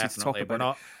kind of wanted definitely. to talk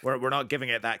about We're not giving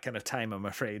it that kind of time, I'm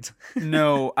afraid.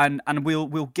 No, and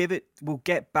we'll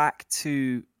get back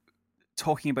to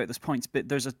talking about those points, but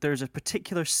there's a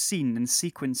particular scene and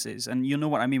sequences, and you'll know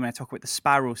what I mean when I talk about the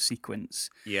Sparrow sequence.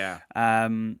 Yeah.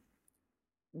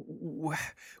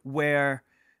 Where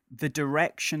the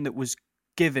direction that was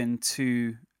given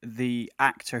to the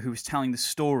actor who was telling the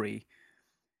story,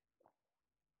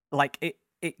 like it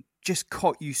just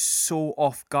caught you so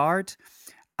off guard.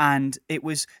 And it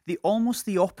was almost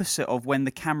the opposite of when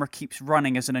the camera keeps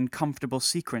running as an uncomfortable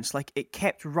sequence. Like, it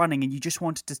kept running and you just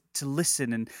wanted to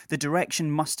listen, and the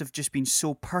direction must have just been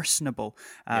so personable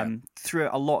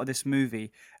throughout a lot of this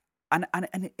movie. And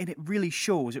it really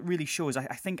shows. It really shows. I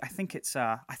think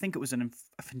it was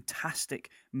a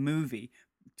fantastic movie.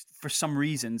 For some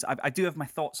reasons, I do have my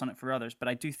thoughts on it for others, but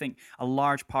I do think a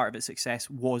large part of its success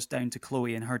was down to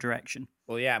Chloe and her direction.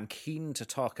 Well, yeah, I'm keen to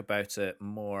talk about it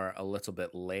more a little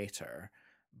bit later,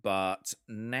 but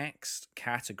next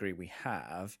category we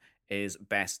have is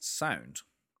Best Sound.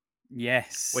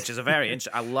 Yes, which is a very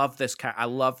interesting. I love this. I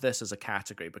love this as a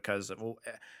category because,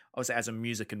 obviously, as a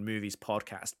music and movies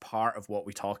podcast, part of what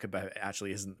we talk about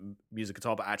actually isn't music at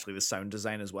all, but actually the sound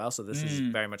design as well. So this is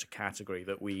very much a category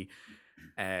that we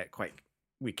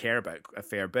care about a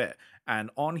fair bit. And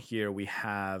on here we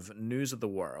have News of the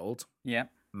World,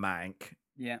 Mank,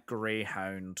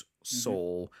 Greyhound,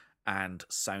 Soul, and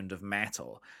Sound of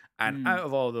Metal. And out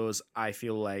of all those, I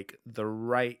feel like the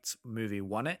right movie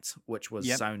won it, which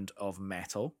was Sound of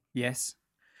Metal. Yes.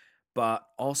 But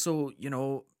also,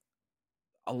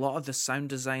 a lot of the sound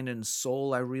design in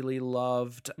Soul I really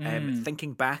loved.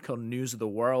 Thinking back on News of the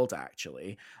World,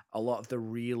 actually, a lot of the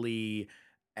really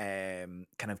kind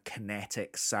of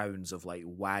kinetic sounds of like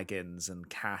wagons and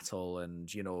cattle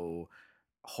and,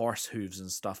 horse hooves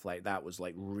and stuff like that was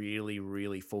like really,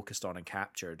 really focused on and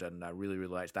captured, and I really,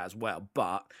 really liked that as well.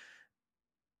 But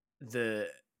the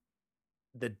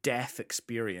deaf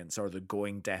experience, or the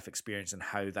going deaf experience, and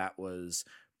how that was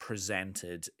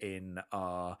presented in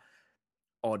a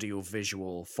audio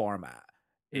visual format,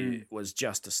 it was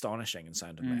just astonishing in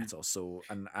Sound of Metal. So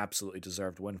an absolutely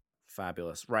deserved win.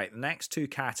 Fabulous. Right, the next two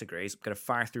categories I'm going to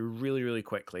fire through really, really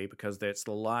quickly because it's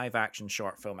the live action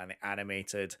short film and the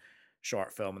animated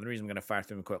short film. And the reason I'm going to fire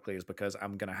through them quickly is because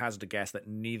I'm going to hazard a guess that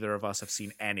neither of us have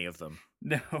seen any of them.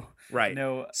 No. Right.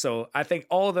 No. So I think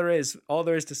all there is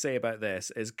to say about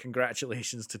this is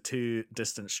congratulations to Two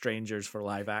Distant Strangers for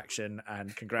live action,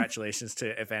 and congratulations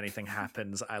to If Anything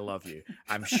Happens, I Love You.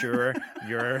 I'm sure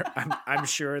I'm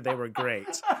sure they were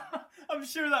great. I'm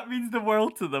sure that means the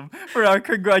world to them for our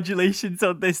congratulations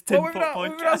on this Tin Pot podcast.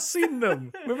 We've not seen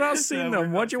them. We've not seen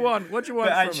them. What do you want? What do you want?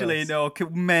 But actually, no.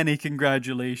 Many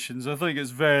congratulations. I think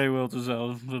it's very well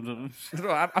deserved.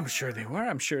 I'm sure they were.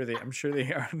 I'm sure they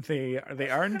earned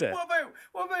it.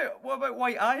 What about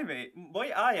White Eye, mate?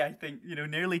 White Eye, I think,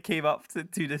 nearly came up to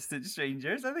Two Distant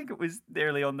Strangers. I think it was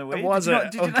nearly on the way. Was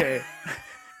it? Okay.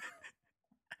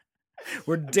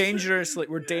 We're dangerously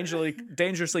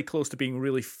close to being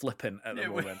really flippant at the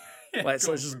moment. Let's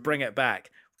just bring it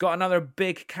back. Got another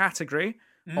big category,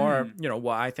 or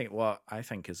what I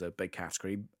think is a big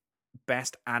category: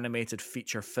 Best Animated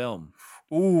Feature Film.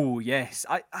 Oh yes,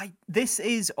 I this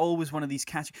is always one of these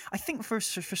categories. I think for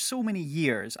so many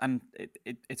years, and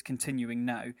it's continuing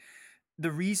now.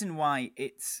 The reason why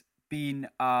it's been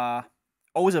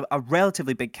always a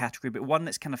relatively big category, but one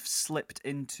that's kind of slipped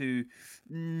into,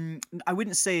 I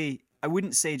wouldn't say I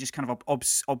wouldn't say just kind of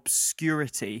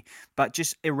obscurity, but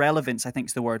just irrelevance, I think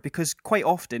is the word, because quite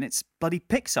often it's bloody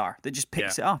Pixar that just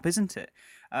picks it up, isn't it?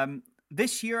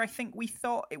 This year, I think we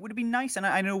thought it would have been nice, and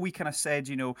I know we kind of said,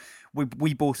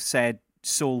 we both said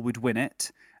Soul would win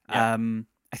it. Yeah.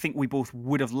 I think we both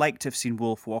would have liked to have seen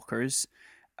Wolfwalkers.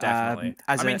 Definitely.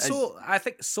 Soul. I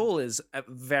think Soul is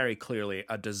very clearly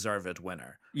a deserved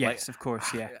winner. Yes, of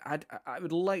course. Yeah. I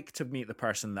would like to meet the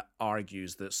person that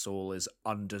argues that Soul is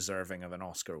undeserving of an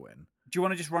Oscar win. Do you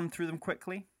want to just run through them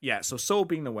quickly? Yeah. So Soul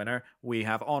being the winner, we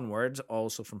have Onward,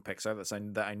 also from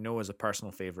Pixar, that I know is a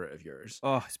personal favorite of yours.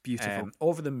 Oh, it's beautiful.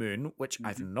 Over the Moon, which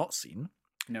I've not seen.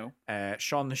 No.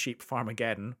 Shaun the Sheep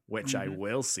Farmageddon, which I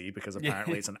will see because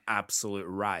apparently it's an absolute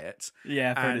riot.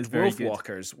 Yeah, and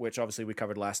Wolfwalkers, which obviously we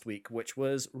covered last week, which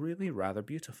was really rather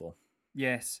beautiful.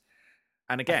 Yes.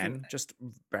 And again, just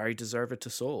very deserved to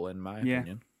Soul, in my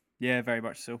opinion. Yeah, very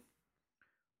much so.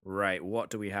 Right,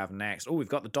 what do we have next? Oh, we've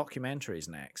got the documentaries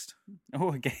next. Oh,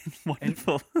 again,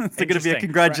 wonderful. Is there going to be a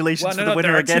congratulations for the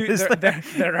winner again?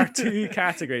 There are two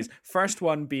categories. First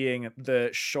one being the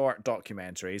short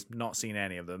documentaries. Not seen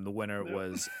any of them. The winner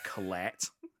was Colette.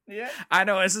 Yeah, I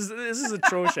know this is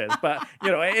atrocious, but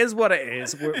it is what it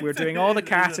is. We're doing all the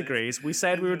categories. We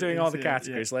said we were doing all the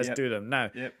categories. Let's do them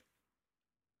now.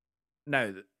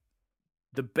 Now,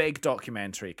 the big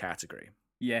documentary category.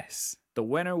 Yes. The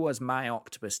winner was My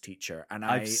Octopus Teacher, and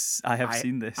I have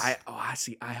seen this. I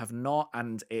have not,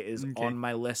 and it is on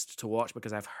my list to watch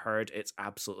because I've heard it's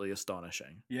absolutely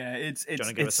astonishing. Yeah, it's. Do you want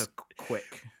to give us a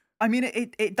quick? I mean,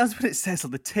 it does what it says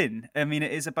on the tin. I mean,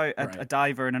 it is about a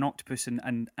diver and an octopus,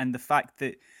 and the fact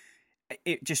that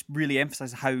it just really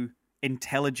emphasizes how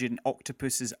intelligent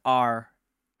octopuses are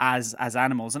as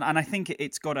animals, and I think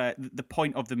it's got the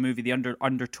point of the movie. The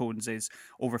undertones is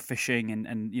overfishing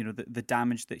and the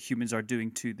damage that humans are doing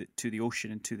to the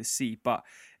ocean and to the sea. But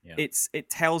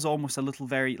it tells almost a little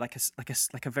very like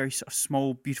a very sort of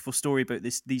small beautiful story about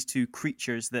these two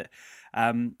creatures that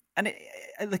and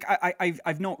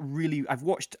I've not really I've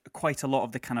watched quite a lot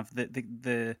of the kind of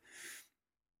the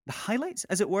highlights,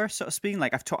 as it were, sort of speaking.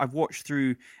 Like I've watched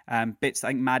through bits. I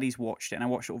think Maddie's watched it, and I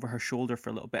watched it over her shoulder for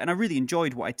a little bit, and I really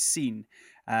enjoyed what I'd seen.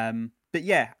 But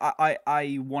yeah,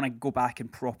 I want to go back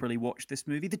and properly watch this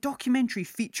movie. The documentary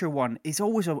feature one is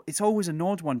always an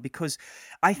odd one, because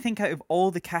I think out of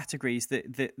all the categories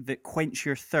that quench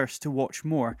your thirst to watch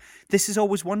more, this is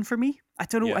always one for me. I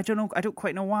don't know. I don't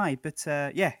quite know why, but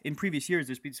in previous years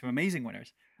there's been some amazing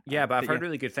winners. Yeah, but I've heard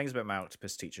really good things about My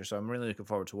Octopus Teacher, so I'm really looking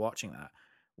forward to watching that.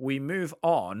 We move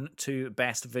on to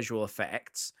Best Visual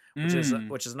Effects, which is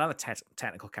another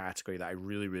technical category that I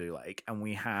really, really like. And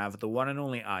we have the one and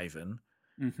only Ivan,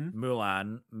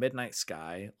 Mulan, Midnight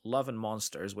Sky, Love and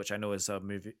Monsters, which I know is a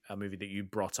movie that you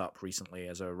brought up recently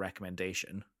as a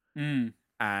recommendation. And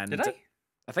did I?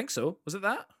 I think so. Was it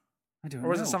that? I don't know.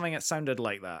 Or was it something that sounded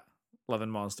like that? Love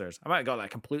and Monsters. I might have got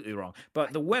that completely wrong.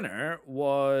 But the winner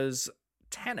was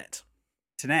Tenet.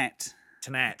 Tenet.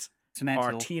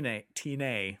 Or TNA.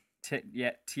 TNA.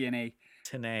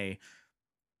 TNA.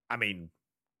 I mean,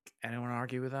 anyone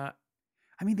argue with that?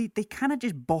 I mean, they kind of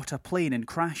just bought a plane and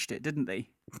crashed it, didn't they?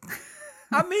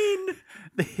 I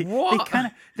mean, what?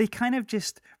 They kind of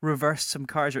just reversed some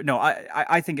cars. No,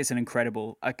 I think it's an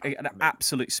incredible, an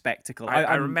absolute spectacle.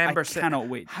 I remember. I cannot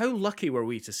wait. How lucky were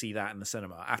we to see that in the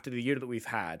cinema after the year that we've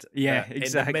had? Yeah,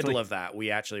 exactly. In the middle of that,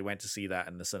 we actually went to see that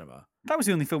in the cinema. That was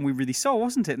the only film we really saw,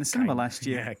 wasn't it, in the cinema last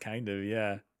year? Yeah, kind of.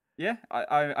 Yeah. Yeah,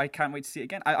 I can't wait to see it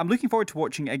again. I'm looking forward to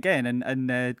watching it again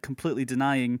and completely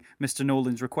denying Mr.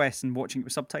 Nolan's request and watching it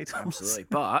with subtitles. Absolutely,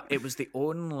 but it was the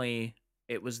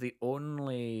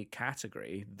only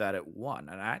category that it won,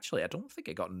 and actually, I don't think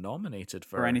it got nominated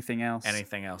for anything else.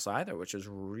 Anything else either, which is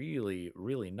really,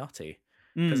 really nutty.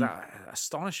 Because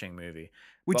astonishing movie.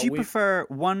 Would you prefer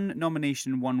one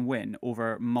nomination, one win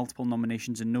over multiple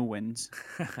nominations and no wins?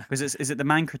 Because is it the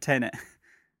Mank or Tenet?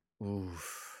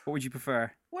 Oof. What would you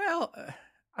prefer? Well,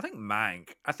 I think Mank.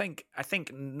 I think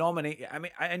nominate. I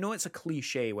mean, I know it's a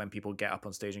cliche when people get up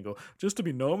on stage and go, "Just to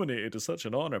be nominated is such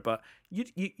an honor," but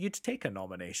you'd take a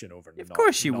nomination over. Of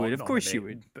course you would. Of course you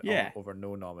would. Yeah. Over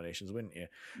no nominations, wouldn't you?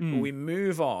 But we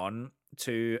move on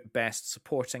to Best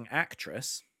Supporting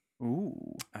Actress.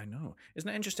 Ooh, I know. Isn't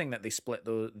it interesting that they split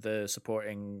the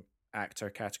supporting actor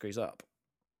categories up?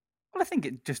 Well, I think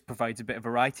it just provides a bit of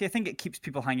variety. I think it keeps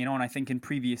people hanging on. I think in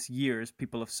previous years,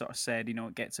 people have sort of said,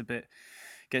 it gets a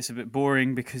bit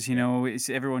boring because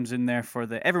everyone's in there for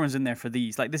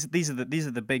these. Like these are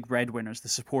the big red winners, the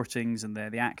supportings and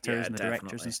the actors and the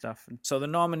directors and stuff. So the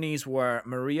nominees were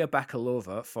Maria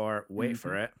Bakalova for wait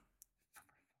for it,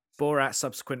 Borat's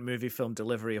subsequent movie film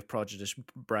delivery of Prodigious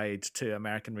Bride to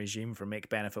American regime for make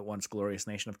benefit once glorious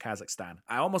nation of Kazakhstan.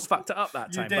 I almost fucked it up that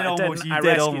You time, did but I almost. didn't. You I did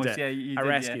rescued almost. it. Yeah, you I did.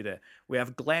 rescued it. We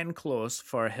have Glenn Close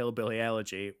for Hillbilly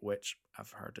Elegy, which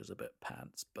I've heard is a bit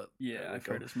pants, but Yeah, there we I've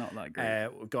go. heard it's not that great.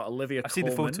 We've got Olivia I've seen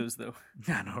the Colman. photos though.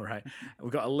 I know, right?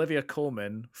 We've got Olivia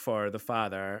Colman for The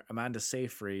Father, Amanda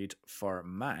Seyfried for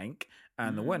Mank,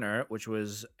 and the winner, which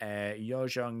was Yo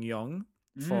Jung Young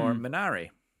for Minari.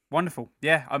 Wonderful,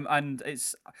 yeah. And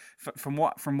it's from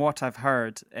what I've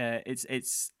heard,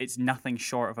 it's nothing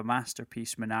short of a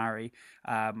masterpiece, Minari.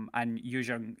 And Yoo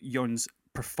Jung Youn's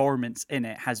performance in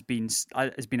it has been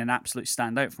an absolute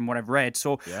standout from what I've read.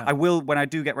 So Yeah. I will, when I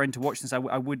do get around to watching this, I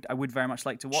would very much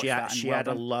like to watch that. And She well had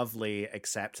a done. lovely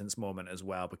acceptance moment as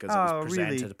well because it Oh, was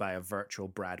presented really? by a virtual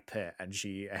Brad Pitt, and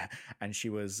she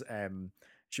was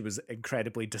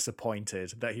incredibly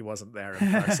disappointed that he wasn't there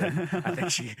in person. I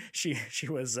think she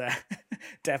was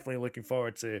definitely looking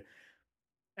forward to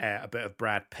a bit of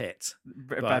Brad Pitt,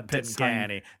 but Brad Pitt's didn't get time.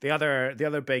 any. The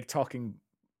other big talking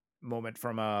moment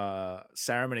from a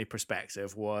ceremony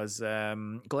perspective was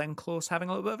Glenn Close having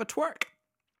a little bit of a twerk.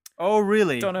 Oh,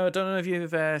 really? Don't know if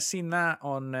you've seen that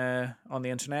on the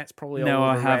internet. It's probably No, all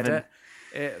I over haven't. Reddit.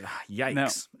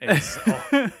 Yikes! No. It's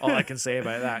all I can say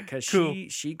about that because Cool.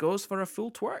 she goes for a full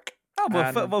twerk. Oh,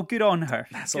 And well, good on her.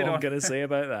 That's Good all I'm on gonna her. say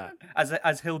about that.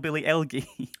 As Hillbilly Elgie.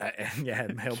 Yeah,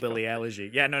 Hillbilly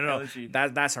Elegy. Yeah, no, Elegy.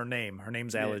 that's her name. Her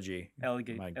name's Elegy.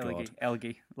 Elgie. My Elgie. God.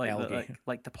 Elgie. Like Algae.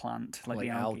 like the plant. Like Like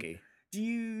the algae. Do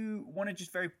you want to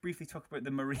just very briefly talk about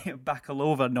the Maria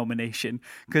Bakalova nomination?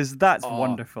 Because that's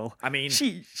wonderful. I mean,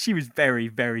 she was very,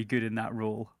 very good in that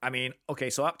role. I mean, okay,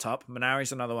 so up top,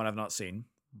 Minari's another one I've not seen.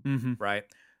 Mm-hmm. Right?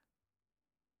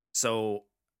 So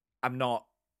I'm not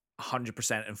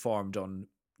 100% informed on,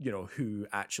 who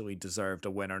actually deserved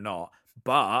a win or not.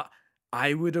 But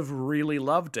I would have really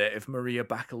loved it if Maria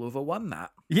Bakalova won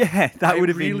that. Yeah, that would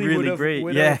have been really really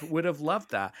great. Yeah. would have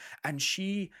loved that. And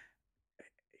she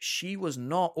was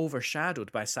not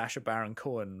overshadowed by Sacha Baron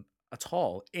Cohen at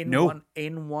all in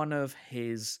one of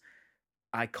his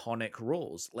iconic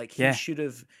roles. Like he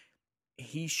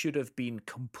should have been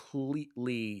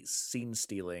completely scene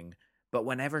stealing, but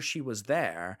whenever she was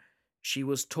there, she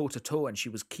was toe to toe and she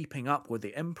was keeping up with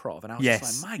the improv, and I was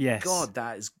just like, my God,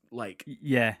 that is like,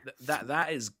 that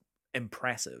is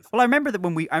impressive. Well, I remember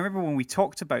when we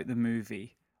talked about the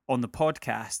movie on the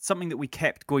podcast, something that we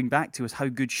kept going back to was how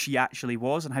good she actually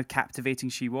was and how captivating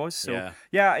she was. So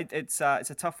it's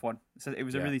a tough one. It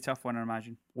was a really tough one, I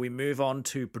imagine. We move on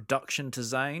to production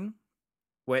design,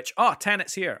 which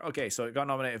Tenet's here. Okay, so it got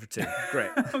nominated for 2.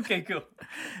 Great. Okay, cool.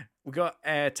 We got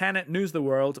Tenet, News of the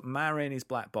World, Ma Rainey's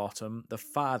Black Bottom, The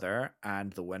Father,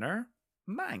 and the winner,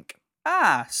 Mank.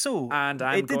 So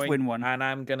it did win one, and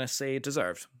I'm gonna say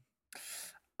deserved.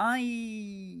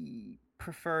 I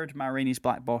preferred Ma Rainey's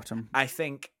Black Bottom. I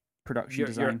think production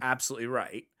design. You're absolutely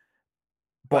right.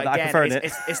 But again, I preferred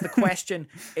it. It's the question.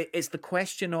 It's the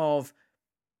question of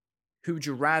who'd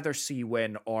you rather see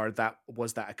win, or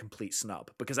was that a complete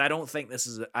snub? Because I don't think this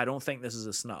is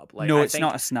a snub. Like, no, I it's think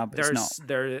not a snub. It's not.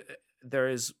 There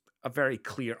is a very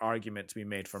clear argument to be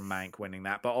made for Mank winning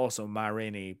that, but also Ma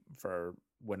Rainey for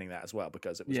winning that as well,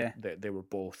 because it was they were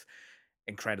both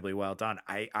incredibly well done.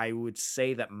 I would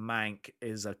say that Mank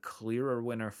is a clearer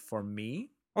winner for me.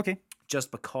 Okay.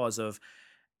 Just because of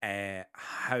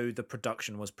how the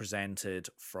production was presented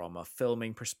from a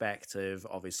filming perspective.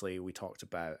 Obviously, we talked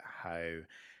about how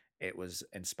it was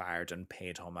inspired and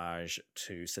paid homage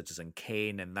to Citizen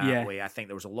Kane in that way. I think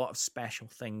there was a lot of special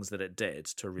things that it did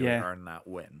to really earn that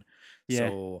win. Yeah.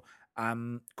 So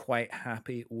I'm quite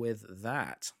happy with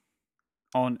that.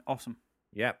 Awesome.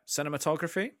 Yeah.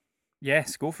 Cinematography?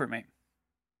 Yes, go for it, mate.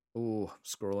 Ooh,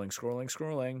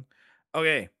 scrolling.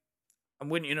 Okay. And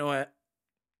wouldn't you know it,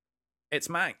 it's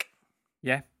Mank.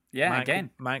 Yeah, again.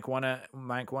 Mank won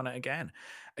it again.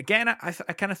 Again, I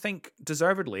kind of think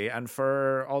deservedly, and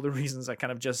for all the reasons I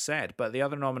kind of just said. But the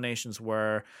other nominations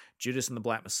were Judas and the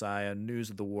Black Messiah, News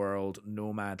of the World,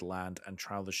 Nomadland, and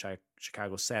Trial of the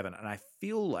Chicago 7. And I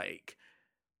feel like,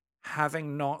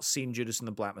 having not seen Judas and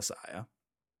the Black Messiah,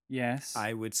 yes,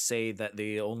 I would say that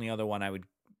the only other one I would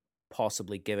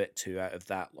possibly give it to out of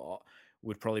that lot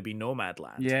would probably be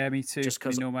Nomadland. Yeah, me too. Just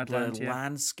because Nomadland, the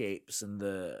landscapes and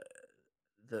the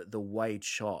wide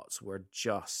shots were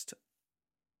just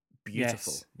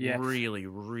beautiful. Yes, yeah. Really,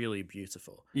 really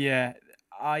beautiful. Yeah,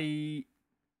 I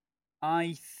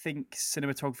think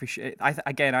cinematography.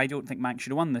 I don't think Mank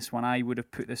should have won this one. I would have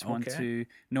put this one to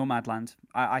Nomadland.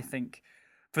 I think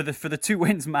For the two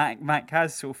wins Mac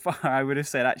has so far, I would have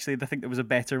said actually I think there was a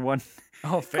better one.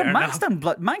 Oh, God, fair enough.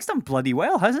 Mac's done bloody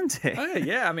well, hasn't it? Oh,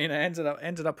 yeah, I mean, it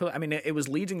ended up. I mean, it was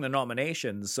leading the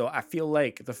nominations, so I feel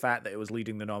like the fact that it was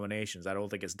leading the nominations, I don't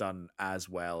think it's done as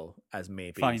well as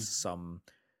maybe Fine. some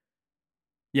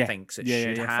Yeah, thinks it yeah,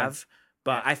 should fine. have.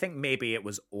 But Yeah. I think maybe it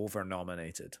was over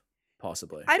nominated,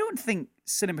 possibly. I don't think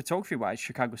cinematography wise,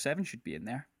 Chicago 7 should be in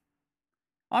there.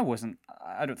 I wasn't.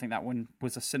 I don't think that one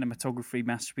was a cinematography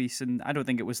masterpiece, and I don't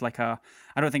think it was like a.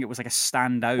 I don't think it was like a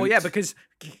standout. Well, yeah, because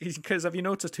have you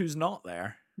noticed who's not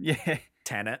there? yeah,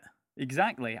 Tenet.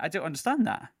 exactly. I don't understand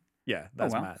that. Yeah,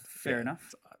 that's well, mad. fair Yeah,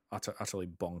 enough. it's utterly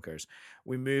bonkers.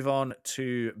 We move on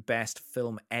to best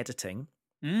film editing.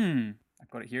 I've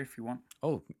got it here if you want.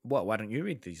 Oh, well, why don't you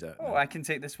read these out? Oh, I can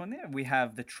take this one there. We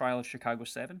have The Trial of Chicago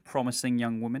 7, Promising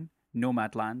Young Woman,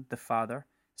 Nomadland, The Father,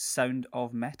 Sound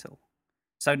of Metal.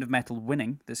 Sound of Metal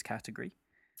winning this category.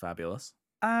 Fabulous.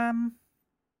 Not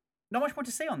much more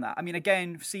to say on that. I mean,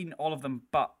 again, I've seen all of them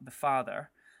but The Father.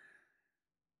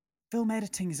 Film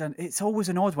editing it's always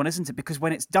an odd one, isn't it? Because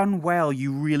when it's done well,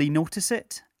 you really notice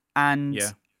it. And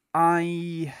Yeah.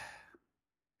 I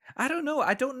don't know.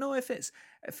 I don't know if it's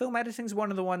film editing is one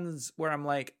of the ones where I'm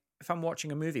like, if I'm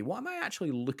watching a movie, what am I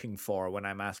actually looking for when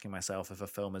I'm asking myself if a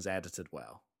film is edited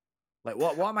well? Like,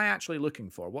 what am I actually looking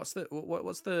for? What's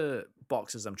the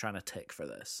boxes I'm trying to tick for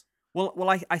this? Well,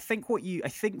 I think I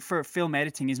think for film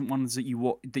editing isn't ones that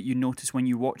you notice when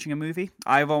you're watching a movie.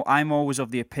 I'm always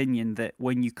of the opinion that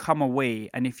when you come away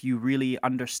and if you really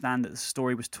understand that the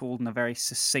story was told in a very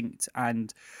succinct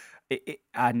and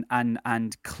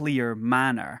clear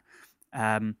manner,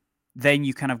 then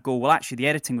you kind of go, well, actually, the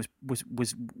editing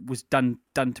was done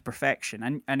to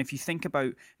perfection. And if you think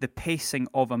about the pacing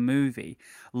of a movie,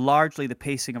 largely the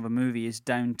pacing of a movie is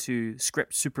down to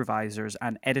script supervisors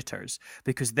and editors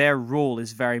because their role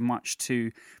is very much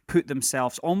to put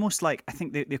themselves almost like, I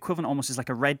think the equivalent almost is like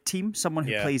a red team, someone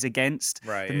who plays against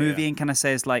the movie and kind of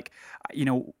says like,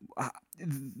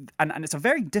 and it's a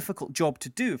very difficult job to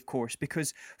do, of course,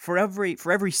 because for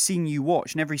every scene you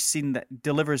watch and every scene that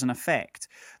delivers an effect,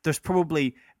 there's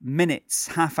probably minutes,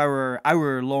 half hour,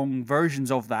 hour long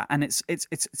versions of that, and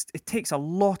it takes a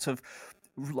lot of.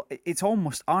 It's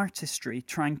almost artistry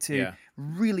trying to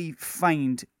really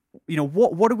find.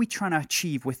 What are we trying to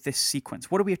achieve with this sequence?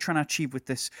 What are we trying to achieve with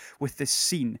this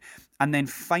scene? And then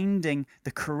finding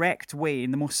the correct way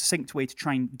and the most succinct way to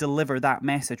try and deliver that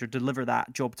message or deliver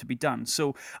that job to be done.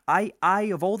 So I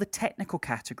of all the technical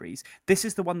categories, this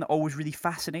is the one that always really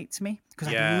fascinates me because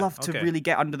I'd love to really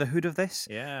get under the hood of this.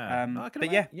 Yeah. I can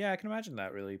imagine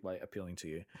that really like appealing to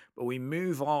you. But we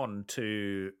move on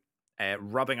to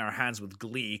rubbing our hands with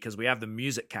glee because we have the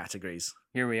music categories.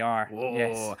 Here we are. Whoa.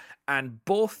 Yes. And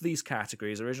both these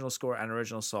categories, original score and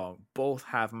original song, both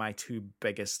have my two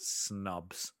biggest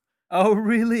snubs. Oh,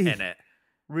 really? In it.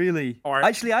 Really?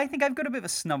 Actually, I think I've got a bit of a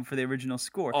snub for the original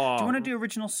score. Do you want to do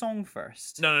original song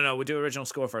first? No. We'll do original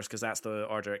score first because that's the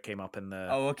order it came up in the.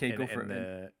 Oh, okay. Go for in it.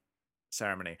 The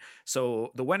ceremony.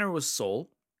 So the winner was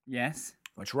Soul. Yes.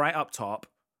 Which right up top,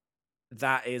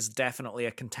 that is definitely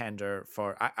a contender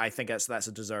for. I think that's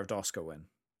a deserved Oscar win.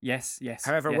 Yes.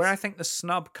 However, where I think the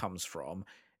snub comes from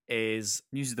is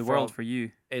News of the World for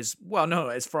you. It's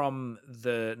from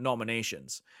the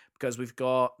nominations because we've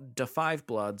got Da 5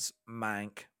 Bloods,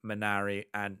 Mank, Minari,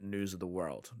 and News of the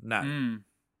World. Now,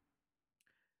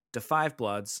 Da 5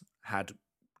 Bloods had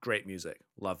great music,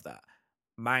 love that.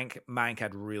 Mank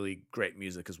had really great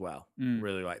music as well,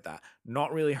 really like that.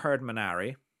 Not really heard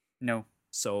Minari, no,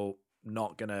 so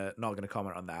not gonna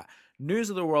comment on that.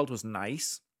 News of the World was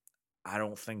nice. I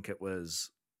don't think it was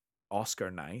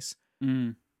Oscar nice.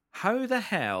 How the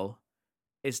hell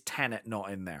is Tenet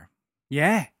not in there?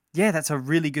 Yeah, that's a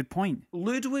really good point.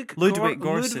 Ludwig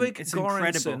Göransson's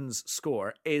Göransson's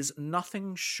score is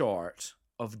nothing short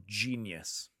of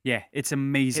genius. Yeah, it's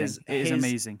amazing. It is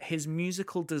amazing. His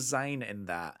musical design in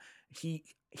that, he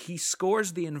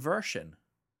scores the inversion.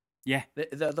 Yeah.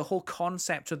 The whole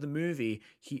concept of the movie,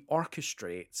 he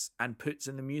orchestrates and puts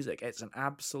in the music. It's an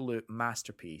absolute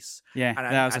masterpiece. Yeah,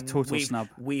 that was a total snub.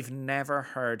 We've never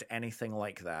heard anything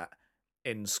like that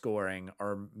in scoring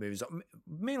or movies,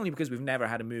 mainly because we've never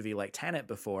had a movie like Tenet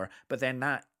before, but then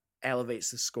that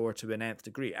elevates the score to an nth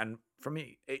degree. And for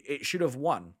me, it should have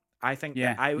won. I think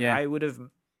I would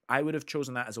have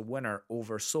chosen that as a winner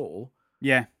over Soul.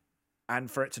 Yeah. And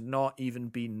for it to not even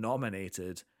be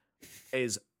nominated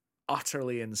is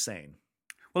utterly insane.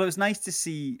 Well, it was nice to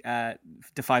see Da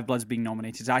 5 Bloods being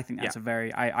nominated. I think that's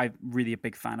I'm really a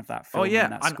big fan of that film.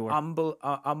 And that score.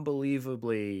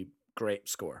 Unbelievably great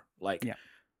score. Like,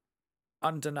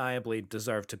 undeniably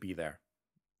deserved to be there.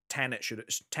 Tenet should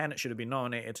have been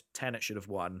nominated. Tenet should have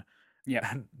won. Yeah.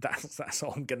 And that's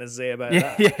all I'm gonna say about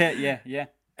Yeah, that. yeah.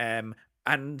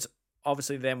 And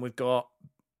obviously then we've got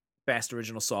Best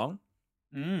Original Song.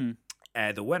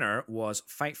 The winner was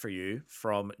 "Fight for You"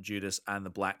 from Judas and the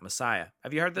Black Messiah.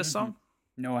 Have you heard this song?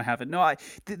 No, I haven't. No,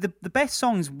 the best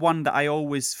song's one that I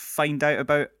always find out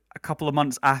about a couple of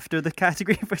months after the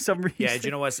category for some reason. Yeah, do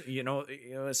you know what's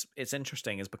it's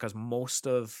interesting is because most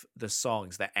of the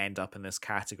songs that end up in this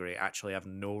category actually have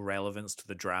no relevance to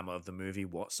the drama of the movie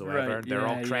whatsoever. Right, they're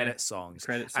all yeah, credit songs.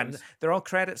 Credit songs. And they're all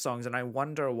credit songs, and I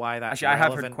wonder why that's Actually, I have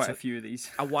relevant heard quite a few of these.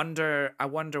 I wonder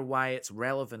why it's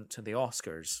relevant to the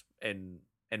Oscars in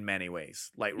many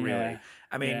ways. Like really. Yeah,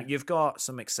 I mean, yeah. you've got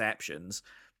some exceptions.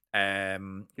 We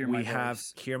have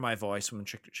Voice. Hear My Voice from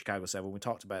Chicago 7. We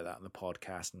talked about that on the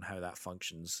podcast and how that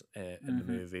functions in the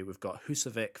movie. We've got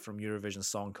Husavik from Eurovision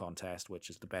Song Contest, which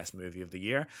is the best movie of the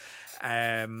year.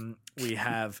 We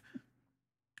have,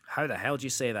 how the hell do you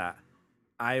say that?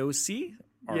 IOC?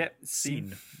 Or Yep,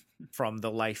 Scene from The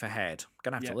Life Ahead.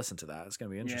 Gonna have to Yep. listen to that. It's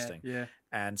gonna be interesting. Yeah.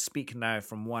 And Speak Now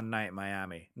from One Night in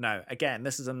Miami. Now, again,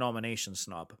 this is a nomination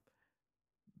snub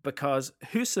because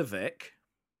Husavik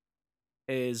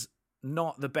is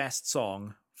not the best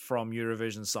song from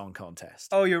Eurovision Song Contest.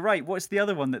 Oh, you're right. What's the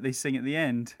other one that they sing at the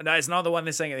end? No, it's not the one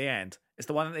they sing at the end. It's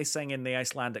the one that they sing in the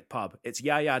Icelandic pub. It's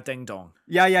Ya Ya Ding Dong.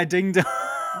 Yeah, Ding Dong.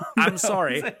 I'm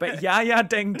sorry, but Ya Ya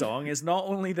Ding Dong is not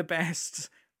only the best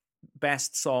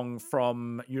song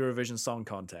from Eurovision Song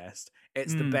Contest,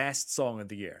 it's the best song of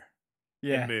the year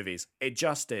in movies. It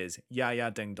just is. Ya Ya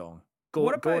Ding Dong. Go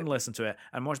and listen to it,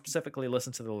 and more specifically,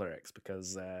 listen to the lyrics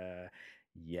because,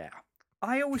 yeah.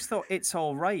 I always thought "It's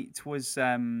All Right" was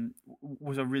a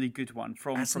really good one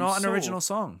from. It's from not an Soul. original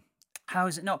song. How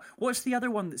is it not? What's the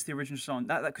other one that's the original song?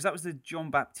 That because that was the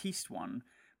John Baptiste one.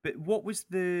 But what was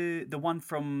the one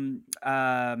from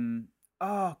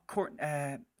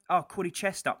Corey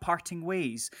Chestnut, "Parting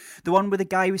Ways"? The one where the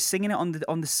guy was singing it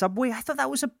on the subway. I thought that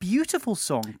was a beautiful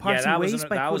song. "Parting Ways"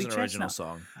 by Corey was an original Chestnut.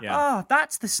 song. Yeah. Oh,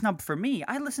 that's the snub for me.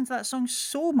 I listened to that song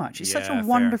so much. It's such Yeah, a fair.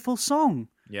 wonderful song.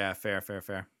 Yeah, fair.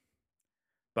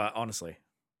 But honestly,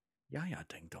 Ya Ya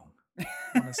Ding Dong.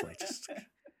 Honestly, just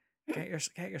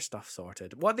get your stuff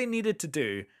sorted. What they needed to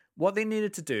do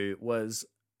was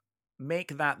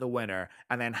make that the winner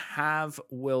and then have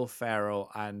Will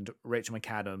Ferrell and Rachel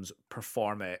McAdams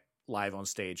perform it live on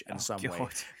stage in some way.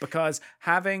 Because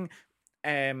having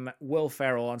Will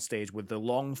Ferrell on stage with the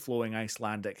long flowing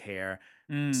Icelandic hair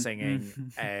singing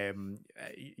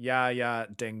Ya Ya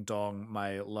Ding Dong,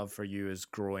 my love for you is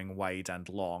growing wide and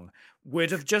long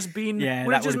would have just been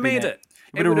would have just made it.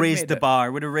 Would have raised the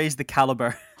bar, would have raised the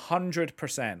caliber.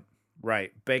 100%.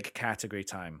 Right, big category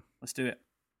time. Let's do it.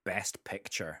 Best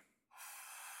Picture.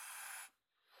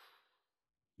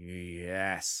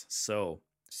 Yes. So,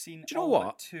 Seen do you know all what?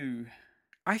 but two.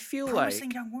 I feel Promising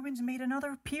like Young Woman's made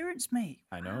another appearance, mate.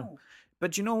 I know. Wow.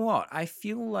 But you know what? I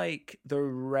feel like the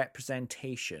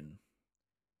representation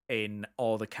in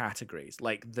all the categories,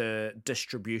 like the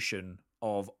distribution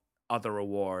of other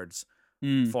awards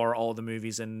for all the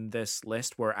movies in this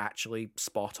list, were actually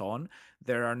spot on.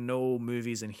 There are no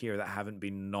movies in here that haven't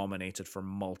been nominated for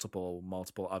multiple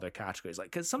other categories.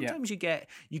 Like, because sometimes you get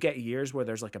years where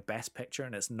there's like a Best Picture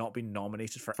and it's not been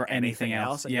nominated for anything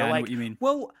else. And yeah, you're I know like, what you mean.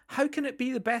 well, how can it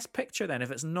be the Best Picture then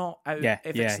if it's not out?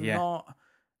 It's not.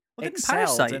 Well, didn't excelled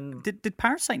Parasite in- did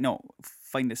Parasite not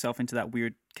find itself into that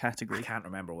weird category? I can't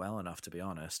remember well enough, to be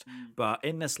honest. But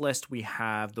in this list, we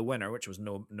have the winner, which was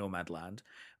Nomadland,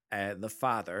 The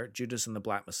Father, Judas and the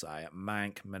Black Messiah,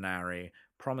 Mank, Minari,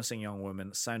 Promising Young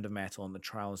Woman, Sound of Metal, and The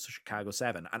Trials of Chicago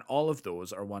 7. And all of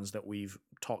those are ones that we've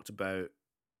talked about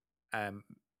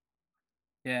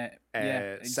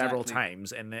several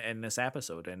times in this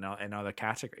episode in other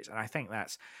categories. And I think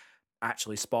that's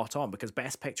actually spot on because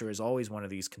Best Picture is always one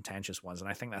of these contentious ones. And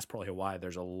I think that's probably why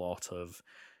there's a lot of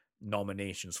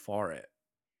nominations for it,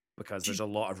 because there's a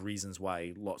lot of reasons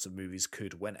why lots of movies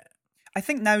could win it. I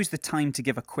think now's the time to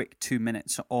give a quick 2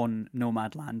 minutes on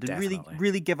Nomadland and Definitely.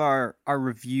 really give our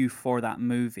review for that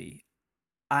movie.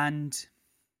 And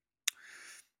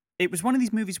it was one of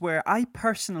these movies where I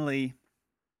personally,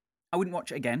 I wouldn't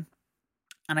watch it again.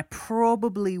 And I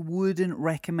probably wouldn't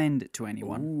recommend it to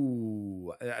anyone.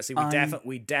 Ooh, see,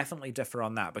 we definitely differ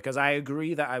on that because I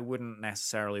agree that I wouldn't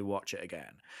necessarily watch it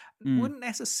again. Wouldn't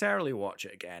necessarily watch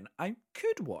it again. I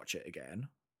could watch it again.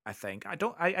 I think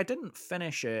I didn't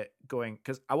finish it going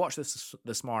because I watched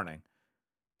this morning.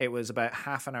 It was about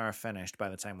half an hour finished by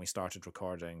the time we started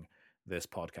recording this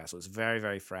podcast. So it's very,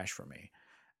 very fresh for me,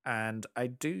 and I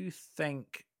do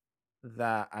think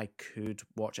that I could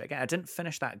watch it again. I didn't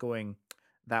finish that going,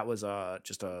 that was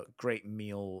just a great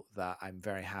meal that I'm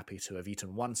very happy to have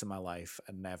eaten once in my life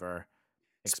and never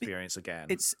experience again.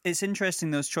 It's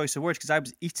interesting those choice of words, because I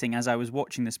was eating as I was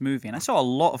watching this movie, and I saw a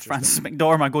lot of Frances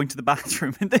McDormand going to the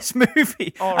bathroom in this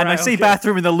movie. Oh, and I right, say okay.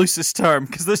 bathroom in the loosest term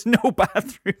because there's no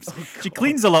bathrooms. She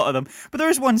cleans a lot of them, but there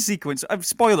is one sequence,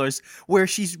 spoilers, where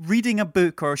she's reading a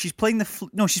book or she's playing the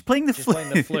flute. No, she's playing the flute.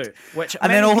 Playing the flute, which And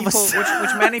many then all of a people, sudden-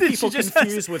 which many she people just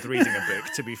confuse with reading a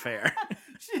book. To be fair,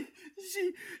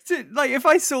 like, if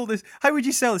I sold this, how would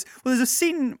you sell this? Well, there's a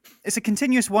scene. It's a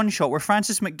continuous one shot where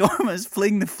Frances McDormand is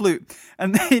playing the flute,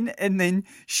 and then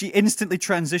she instantly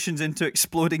transitions into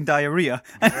exploding diarrhea.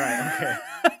 And, right?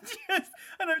 Okay.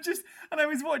 and I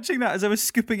was watching that as I was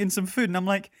scooping in some food, and I'm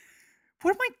like,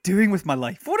 what am I doing with my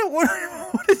life? What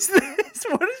is this?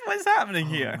 What's happening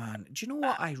here? Man, do you know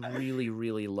what I really,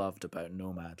 really loved about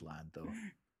Nomadland though?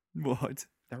 What?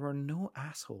 There were no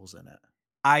assholes in it.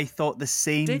 I thought the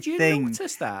same Did you thing.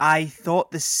 notice that? I thought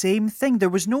the same thing. There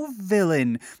was no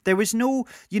villain. There was no,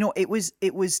 it was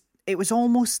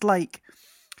almost like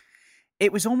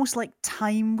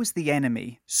time was the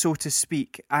enemy, so to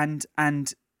speak. And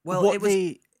Well, what it was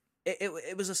they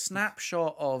it was a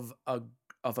snapshot of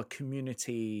a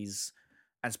community's,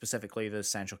 and specifically the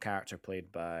central character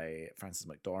played by Frances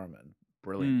McDormand,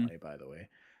 brilliantly, by the way,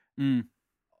 Mm,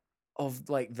 of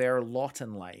like their lot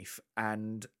in life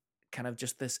and kind of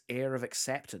just this air of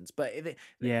acceptance. But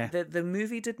yeah. the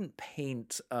movie didn't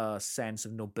paint a sense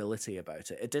of nobility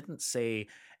about it. It didn't say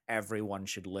everyone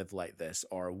should live like this,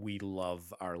 or we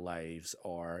love our lives,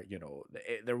 or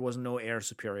there was no air of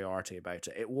superiority about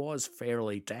it. It was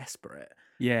fairly desperate,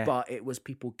 Yeah. but it was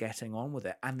people getting on with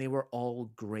it, and they were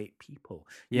all great people.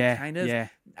 Yeah. You kind of, yeah.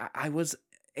 I was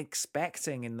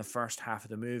expecting in the first half of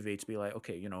the movie to be like,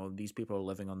 okay, these people are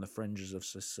living on the fringes of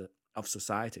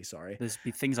society. Sorry. There's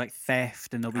be things like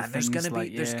theft, and there'll be And things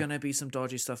there's gonna be some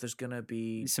dodgy stuff. There's gonna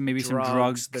be maybe some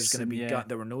drugs. There's gonna be yeah.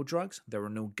 there were no drugs. There were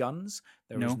no guns.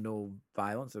 There No. was no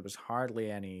violence. There was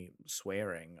hardly any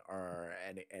swearing or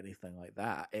anything like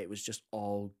that. It was just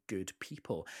all good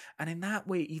people. And in that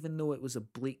way, even though it was a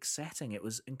bleak setting, it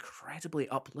was incredibly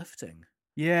uplifting.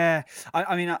 Yeah,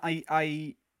 I mean,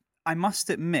 I must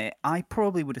admit, I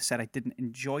probably would have said I didn't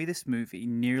enjoy this movie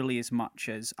nearly as much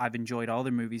as I've enjoyed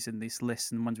other movies in this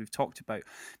list and the ones we've talked about,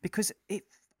 because it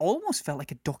almost felt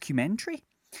like a documentary.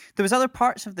 There was other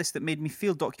parts of this that made me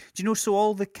feel Do you know? So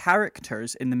all the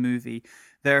characters in the movie,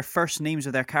 their first names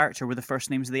of their character were the first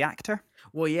names of the actor.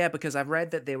 Well, yeah, because I've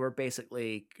read that they were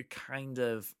basically kind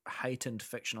of heightened,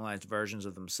 fictionalized versions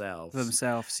of themselves.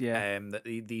 Yeah. That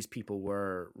these people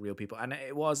were real people, and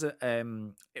it was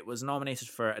nominated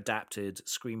for adapted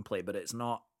screenplay, but it's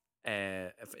not.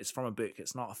 It's from a book.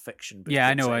 It's not a fiction book. Yeah,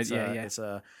 I know. It's It's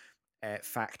a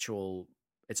factual.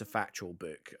 It's a factual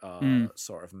book,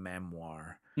 sort of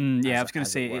memoir. Yeah, I was going to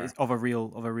as say it were. it's of a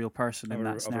real person in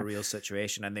that Of a scenario. real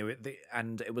situation, and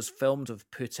and it was filmed of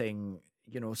putting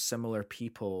similar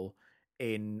people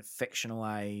in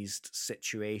fictionalized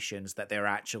situations that they're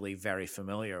actually very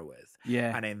familiar with.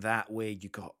 Yeah. And in that way you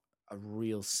got a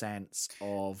real sense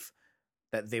of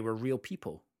that they were real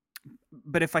people.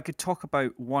 But if I could talk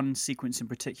about one sequence in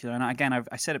particular, and again,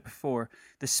 I said it before,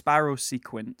 the Sparrow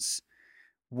sequence,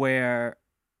 where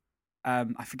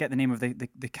I forget the name of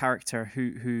the character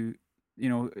who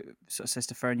sort of says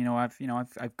to Fern,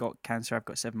 I've got cancer, I've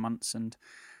got 7 months, and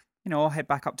I'll head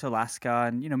back up to Alaska,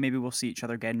 and maybe we'll see each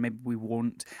other again, maybe we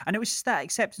won't. And it was just that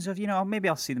acceptance of maybe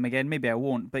I'll see them again, maybe I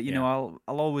won't, but I'll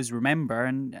always remember,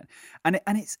 and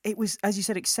it was, as you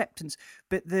said, acceptance.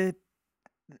 But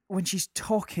when she's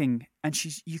talking and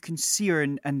you can see her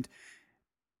and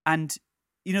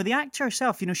the actor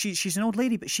herself, she's an old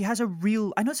lady, but she has a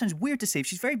real, I know it sounds weird to say,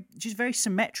 she's very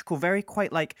symmetrical, very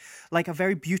quite like a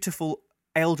very beautiful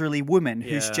elderly woman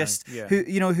who's just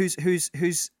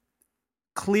who's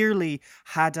clearly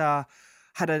had a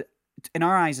in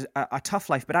our eyes a tough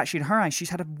life, but actually in her eyes she's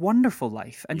had a wonderful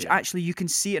life, and actually you can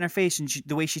see it in her face and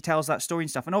the way she tells that story and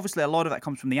stuff. And obviously a lot of that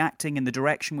comes from the acting and the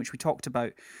direction, which we talked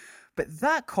about. But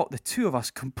that caught the two of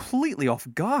us completely off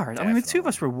guard. Definitely. I mean, the two of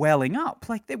us were welling up.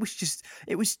 Like, it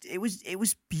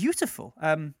was beautiful.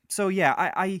 So yeah,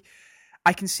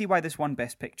 I can see why this won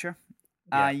Best Picture.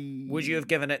 Yeah. Would you have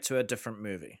given it to a different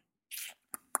movie?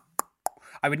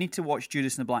 I would need to watch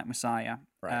Judas and the Black Messiah,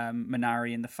 right.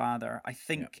 Minari and the Father. I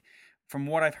think from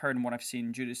what I've heard and what I've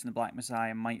seen, Judas and the Black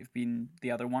Messiah might have been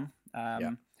the other one.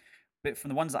 But from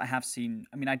the ones that I have seen,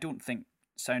 I mean, I don't think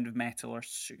Sound of Metal or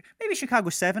maybe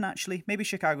Chicago 7, actually. Maybe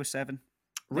Chicago 7.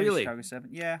 Really? Chicago 7.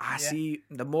 Yeah. See,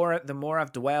 the more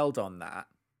I've dwelled on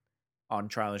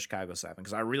Trial of Chicago 7,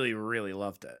 because I really, really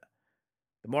loved it.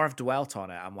 The more I've dwelt on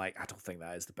it, I'm like, I don't think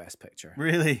that is the best picture.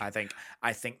 Really? I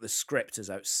think the script is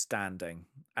outstanding,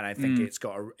 and I think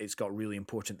Mm. it's got really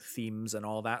important themes and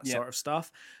all that Yep. sort of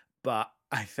stuff. But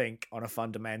I think on a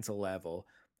fundamental level,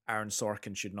 Aaron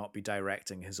Sorkin should not be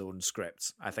directing his own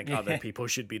scripts. I think other Yeah. people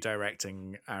should be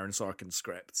directing Aaron Sorkin's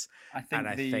scripts, I and think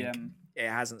I the think it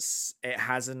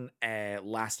hasn't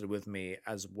lasted with me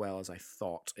as well as I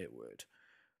thought it would.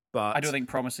 I don't But think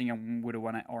Promising Young would have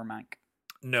won it or Mank.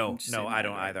 I'm no, just no, saying I that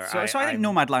don't outright. either. So I think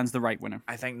Nomadland's the right winner.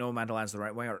 I think Nomadland's the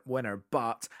right winner,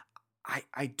 but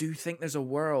I do think there's a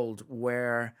world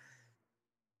where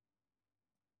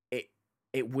it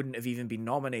it wouldn't have even been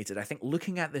nominated. I think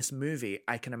looking at this movie,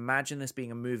 I can imagine this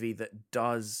being a movie that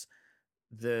does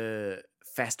the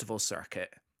festival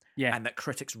circuit Yeah. and that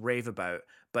critics rave about,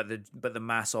 but the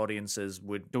mass audiences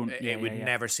would Yeah.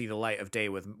 never see the light of day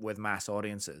with mass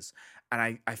audiences.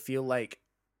 And I feel like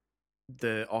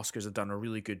the Oscars have done a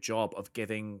really good job of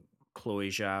giving Chloe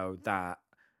Zhao that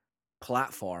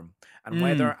platform, and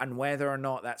whether or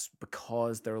not that's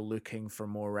because they're looking for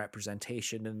more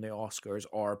representation in the Oscars,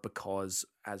 or because,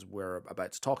 as we're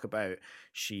about to talk about,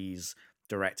 she's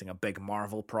directing a big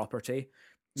Marvel property,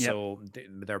 Yep. so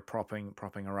they're propping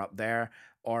her up there,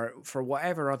 or for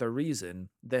whatever other reason,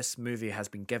 this movie has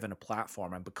been given a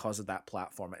platform, and because of that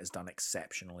platform, it has done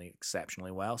exceptionally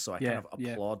well. So I kind of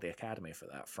applaud the Academy for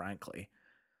that, frankly.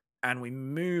 And we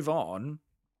move on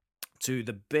to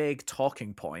the big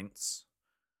talking points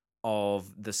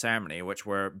of the ceremony, which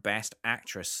were Best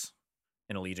Actress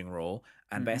in a leading role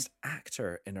and Best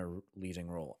Actor in a leading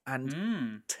role.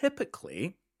 And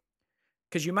typically,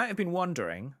 because you might have been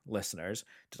wondering, listeners,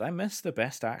 did I miss the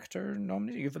Best Actor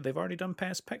nominee? They've already done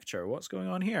Best Picture. What's going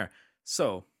on here?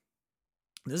 So,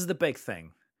 this is the big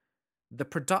thing. The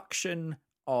production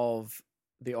of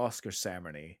the Oscar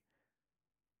ceremony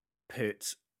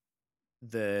put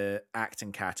the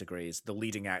acting categories, the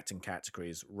leading acting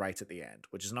categories, right at the end,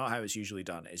 which is not how it's usually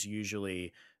done. It's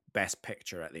usually Best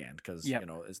Picture at the end, because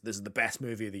this is the best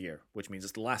movie of the year, which means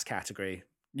it's the last category.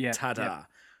 Ta-da!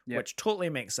 Which totally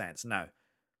makes sense. Now,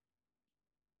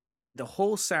 the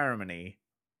whole ceremony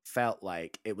felt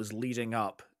like it was leading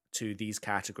up to these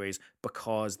categories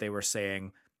because they were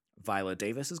saying Viola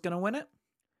Davis is going to win it,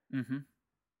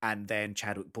 and then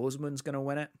Chadwick Boseman's going to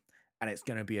win it. And it's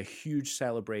going to be a huge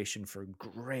celebration for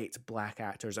great black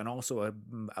actors, and also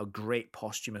a great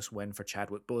posthumous win for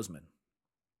Chadwick Boseman.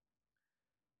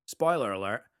 Spoiler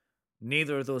alert,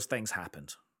 neither of those things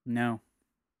happened. No.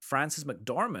 Frances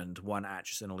McDormand won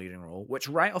Actress in a Leading Role, which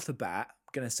right off the bat,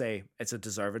 I'm going to say it's a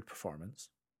deserved performance.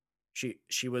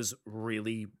 She was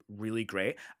really, really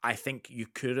great. I think you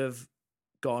could have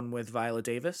gone with Viola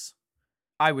Davis.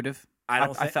 I would have.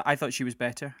 I thought she was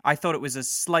better. I thought it was a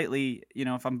slightly,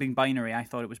 if I'm being binary, I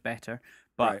thought it was better,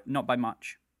 but not by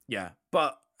much. Yeah,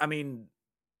 but I mean,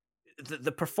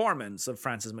 the performance of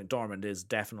Frances McDormand is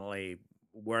definitely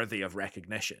worthy of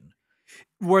recognition.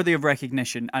 Worthy of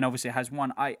recognition, and obviously it has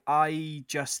won. I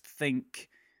just think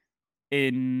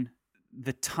in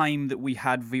the time that we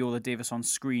had Viola Davis on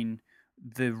screen,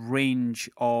 the range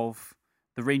of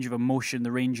emotion,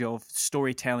 the range of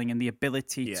storytelling, and the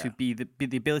ability to be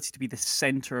the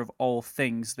center of all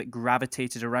things that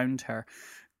gravitated around her,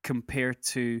 compared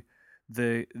to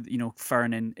the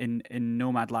Fern in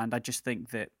Nomadland. I just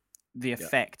think that the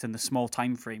effect and the small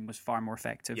time frame was far more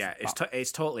effective. Yeah,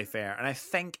 it's totally fair. And I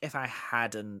think if I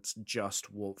hadn't just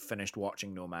finished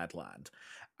watching Nomadland,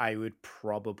 I would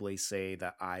probably say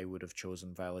that I would have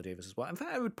chosen Viola Davis as well. In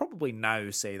fact, I would probably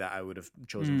now say that I would have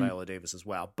chosen Viola Davis as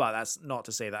well. But that's not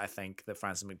to say that I think that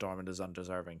Frances McDormand is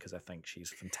undeserving, because I think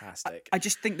she's fantastic. I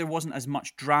just think there wasn't as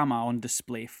much drama on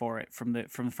display for it from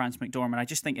Frances McDormand. I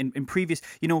just think in previous,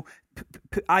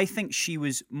 I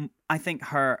think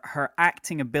her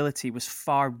acting ability was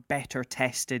far better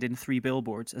tested in Three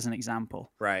Billboards, as an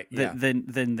example, right?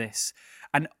 Than this.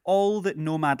 And all that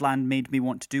Nomadland made me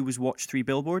want to do was watch Three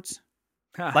Billboards.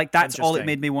 Like, that's all it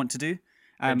made me want to do.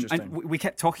 And we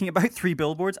kept talking about Three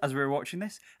Billboards as we were watching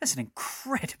this. That's an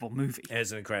incredible movie. It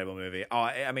is an incredible movie. Oh,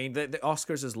 I mean, the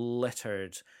Oscars is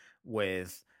littered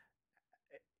with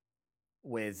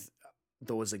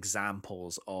those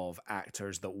examples of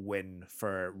actors that win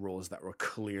for roles that were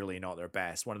clearly not their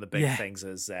best. One of the big things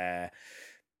is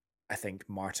I think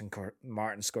Martin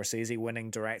Scorsese winning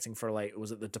directing for, like,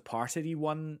 was it The Departed he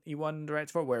won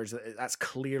directing for, whereas that's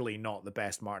clearly not the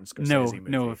best Martin Scorsese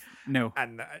movie. No.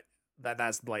 And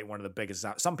that's like one of the biggest.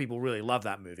 Some people really love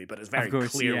that movie, but it's very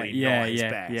clearly not his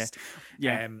best.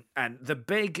 Yeah. And the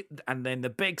big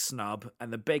snub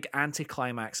and the big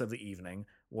anticlimax of the evening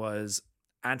was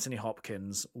Anthony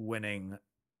Hopkins winning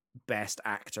Best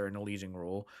Actor in a Leading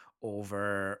Role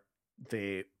over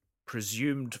the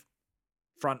presumed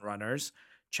frontrunners,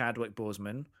 Chadwick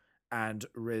Boseman and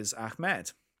Riz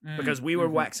Ahmed. Because we were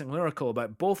waxing lyrical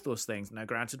about both those things. Now,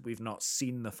 granted, we've not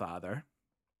seen the father,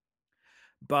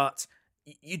 but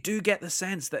you do get the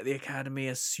sense that the Academy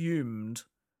assumed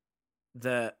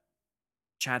that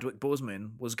Chadwick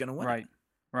Boseman was going to win.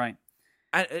 Right.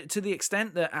 And to the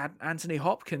extent that Anthony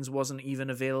Hopkins wasn't even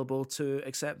available to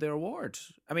accept their award.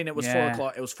 I mean, it was 4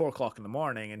 o'clock. It was 4 o'clock in the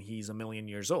morning, and he's a million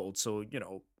years old. So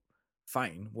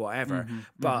fine, whatever.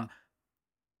 But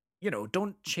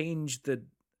don't change the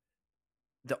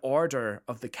order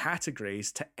of the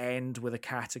categories to end with a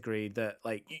category that,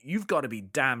 like, you've got to be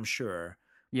damn sure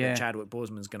that Chadwick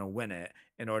Boseman's going to win it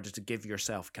in order to give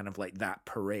yourself kind of like that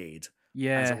parade,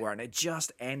 as it were. And it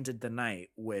just ended the night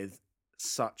with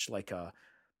such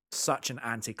an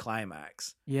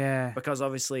anticlimax. Yeah. Because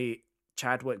obviously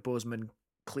Chadwick Boseman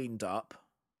cleaned up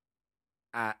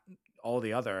at all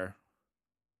the other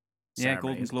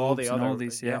Golden Globes and all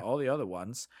these, all the other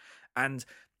ones. And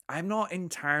I'm not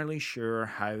entirely sure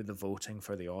how the voting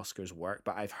for the Oscars work,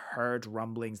 but I've heard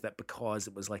rumblings that because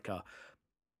it was like a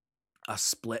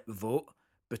split vote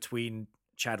between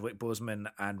Chadwick Boseman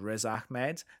and Riz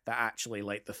Ahmed, that actually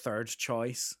like the third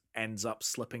choice ends up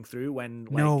slipping through when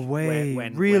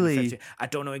really? I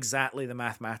don't know exactly the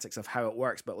mathematics of how it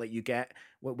works, but like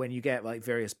when you get like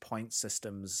various point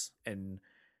systems in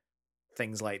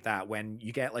things like that, when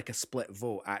you get like a split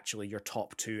vote, actually your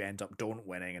top two end up don't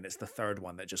winning, and it's the third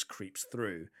one that just creeps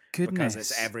through. Goodness. Because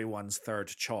it's everyone's third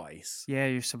choice. Yeah,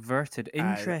 you're subverted.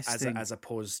 Interesting. As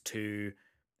opposed to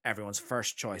everyone's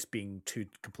first choice being two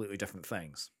completely different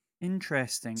things.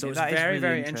 Interesting. So it's very,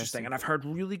 very interesting. And I've heard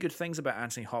really good things about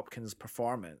Anthony Hopkins'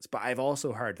 performance, but I've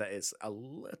also heard that it's a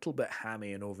little bit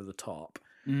hammy and over the top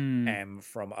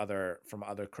from other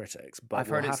critics. But I've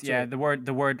heard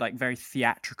the word like very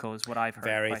theatrical is what I've heard.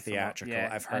 Very theatrical.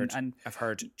 Yeah. I've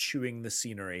heard chewing the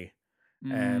scenery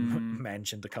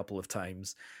mentioned a couple of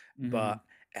times. But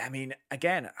I mean,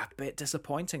 again, a bit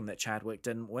disappointing that Chadwick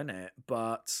didn't win it,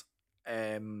 but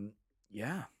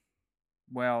yeah.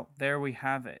 Well, there we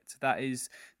have it. That is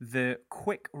the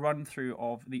quick run through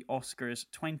of the Oscars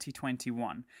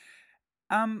 2021.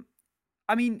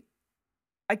 I mean,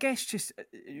 I guess just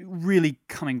really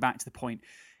coming back to the point,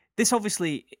 this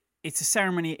obviously, it's a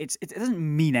ceremony. It doesn't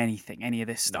mean anything, any of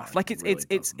this stuff. No, like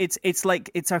it's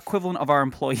like it's equivalent of our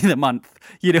employee of the month,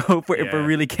 if we're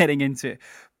really getting into it.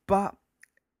 But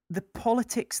the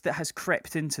politics that has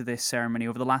crept into this ceremony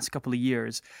over the last couple of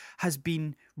years has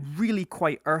been really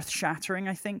quite earth-shattering,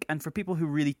 I think. And for people who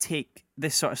really take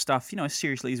this sort of stuff, as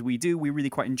seriously as we do, we really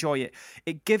quite enjoy it.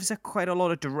 It gives quite a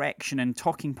lot of direction and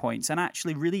talking points, and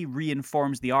actually really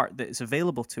reinforms the art that is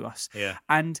available to us. Yeah.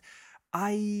 And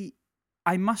I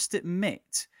must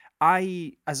admit,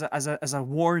 as a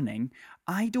warning,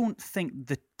 I don't think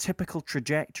the typical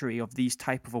trajectory of these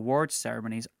type of awards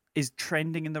ceremonies is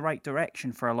trending in the right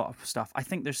direction for a lot of stuff. I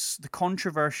think there's the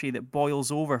controversy that boils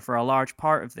over for a large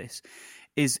part of this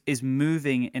is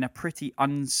moving in a pretty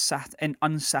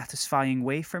unsatisfying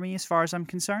way for me, as far as I'm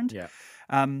concerned. Yeah.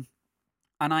 And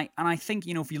I think,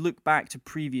 if you look back to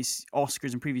previous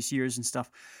Oscars and previous years and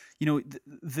stuff,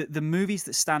 the movies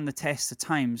that stand the test of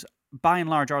times, by and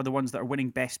large, are the ones that are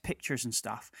winning Best Pictures and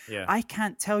stuff. Yeah. I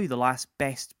can't tell you the last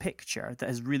Best Picture that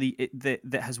has really that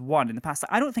has won in the past.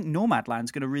 I don't think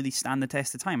Nomadland's going to really stand the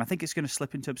test of time. I think it's going to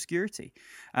slip into obscurity,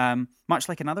 much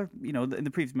like another. In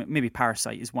the previous, maybe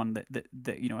Parasite is one that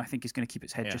I think is going to keep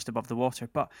its head just above the water,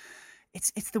 but.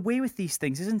 It's the way with these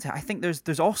things, isn't it? I think there's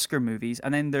Oscar movies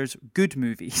and then there's good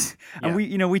movies. And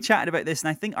we chatted about this, and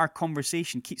I think our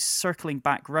conversation keeps circling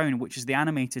back round, which is the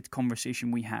animated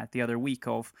conversation we had the other week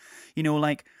of,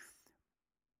 like,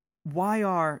 why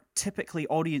are typically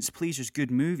audience pleasers good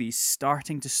movies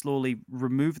starting to slowly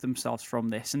remove themselves from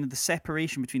this, and the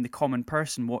separation between the common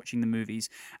person watching the movies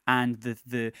and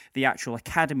the actual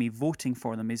Academy voting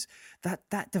for them is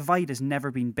that divide has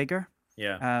never been bigger.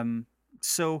 Yeah.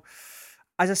 So,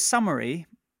 as a summary,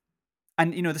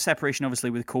 and the separation obviously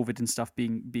with COVID and stuff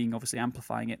being obviously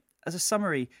amplifying it. As a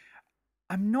summary,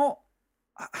 I'm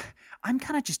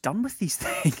kind of just done with these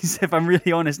things, if I'm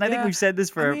really honest. And I think we've said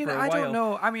this for a while. I don't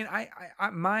know. I mean,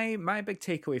 my big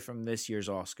takeaway from this year's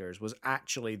Oscars was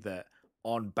actually that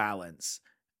on balance,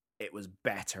 it was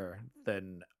better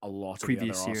than a lot of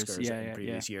previous the other Oscars in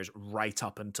previous years, right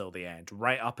up until the end,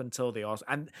 right up until the Oscars.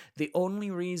 And the only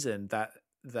reason that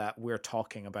we're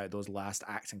talking about those last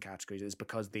acting categories is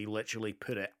because they literally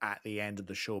put it at the end of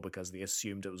the show because they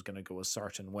assumed it was going to go a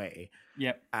certain way.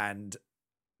 Yep. And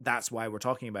that's why we're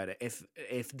talking about it.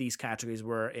 If these categories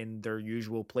were in their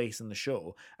usual place in the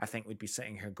show, I think we'd be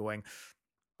sitting here going,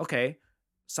 okay,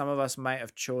 some of us might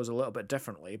have chose a little bit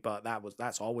differently, but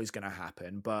that's always going to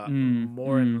happen. But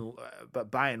but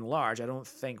by and large, I don't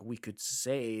think we could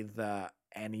say that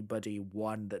anybody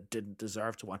won that didn't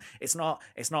deserve to win. It's not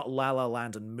La La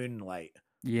Land and Moonlight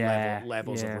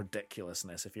levels of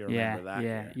ridiculousness, if you remember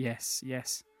that.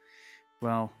 Yes.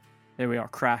 Well, there we are.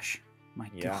 Crash. My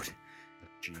God.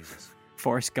 Jesus.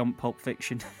 Forrest Gump, Pulp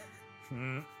Fiction.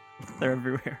 They're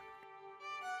everywhere.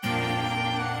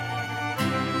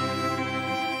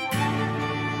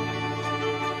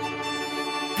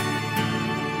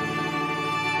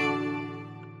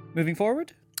 Moving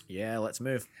forward? Yeah, let's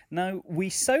move. Now, we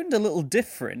sound a little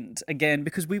different, again,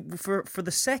 because we for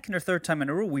the second or third time in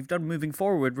a row, we've done Moving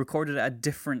Forward, recorded at a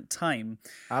different time.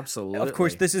 Absolutely. Of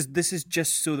course, this is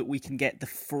just so that we can get the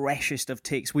freshest of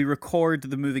takes. We record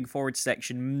the Moving Forward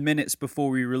section minutes before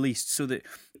we released, so that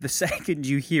the second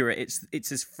you hear it,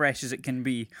 it's as fresh as it can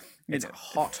be. It's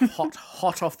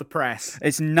hot off the press.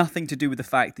 It's nothing to do with the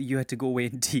fact that you had to go away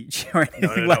and teach or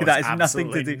anything like that. It's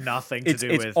nothing to do.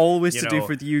 It's always to do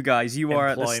with you guys. You are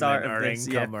at the start of this.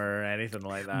 Income or anything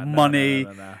like that. Money,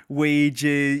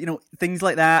 wages, things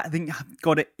like that. I think I've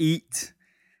got to eat.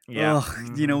 Yeah,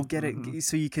 get it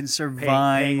so you can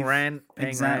survive. Paying rent.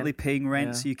 Paying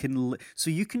rent so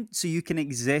you can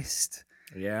exist.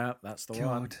 Yeah, that's the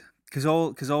one. Because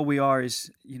all we are is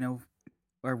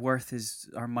our worth is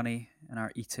our money and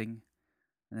our eating,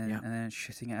 and then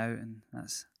shitting it out, and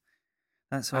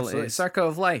that's all it is. Circle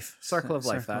of life. Circle of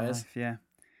life. Yeah.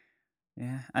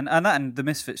 And that and the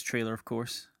Misfits trailer, of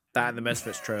course. That and the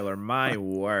Misfits trailer. My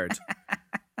word.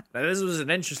 Now this was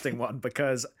an interesting one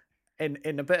because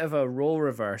in a bit of a role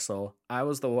reversal, I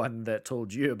was the one that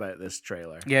told you about this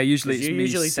trailer. Yeah, usually it's you me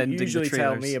usually sending the trailers.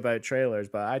 tell me about trailers,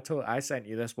 but I sent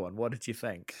you this one. What did you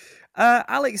think?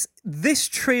 Alex, this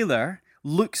trailer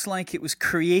looks like it was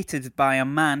created by a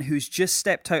man who's just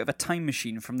stepped out of a time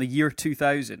machine from the year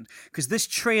 2000, because this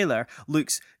trailer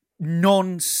looks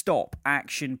non-stop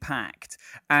action-packed,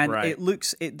 and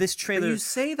this trailer. But you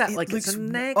say that like it's a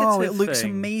negative. Oh, it looks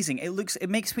amazing. It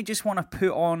makes me just want to put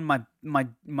on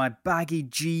my baggy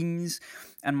jeans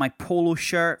and my polo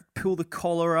shirt, pull the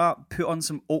collar up, put on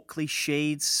some Oakley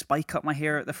shades, spike up my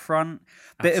hair at the front,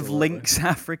 bit of Lynx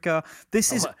Africa.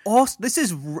 This is awesome.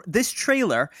 This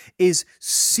trailer is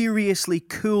seriously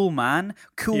cool, man.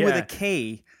 Cool with a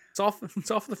K. It's off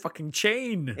the fucking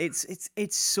chain.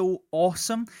 It's so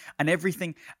awesome and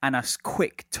everything, and a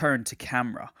quick turn to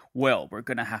camera. Well, we're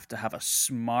gonna have to have a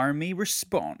smarmy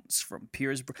response from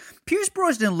Pierce. Pierce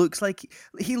Brosnan looks like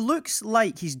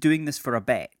he's doing this for a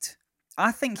bet.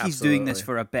 I think he's doing this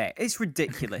for a bet. It's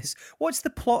ridiculous. What's the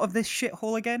plot of this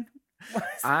shithole again?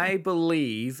 I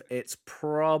believe it's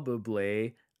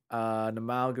probably an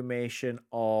amalgamation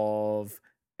of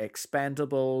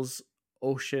Expendables,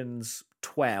 Ocean's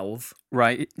 12.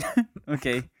 Right.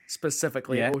 Okay.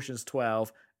 Specifically Ocean's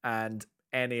 12 and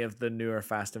any of the newer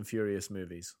Fast and Furious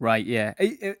movies. Right, yeah.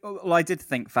 Well, I did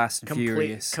think Fast and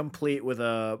Furious. Complete with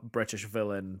a British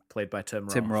villain played by Tim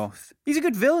Roth. He's a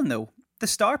good villain, though. The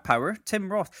star power,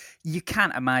 Tim Roth. You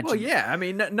can't imagine. Well, yeah. I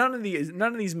mean, none of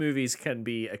these movies can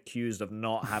be accused of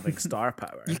not having star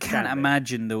power. You can't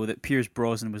imagine, though, that Pierce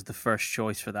Brosnan was the first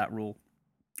choice for that role.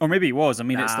 Or maybe he was. I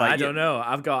mean, it's like I don't know.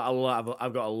 I've got a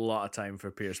lot of time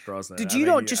for Pierce Brosnan. Did you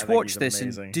not just watch this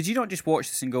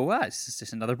and go, "It's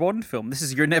just another Bond film. This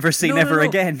is You're Never Say Never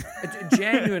Again."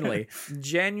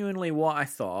 Genuinely, what I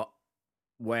thought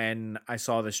when I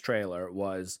saw this trailer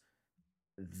was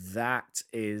that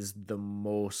is the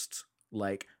most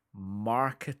like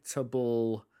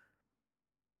marketable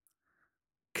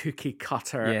cookie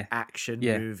cutter action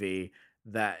movie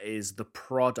that is the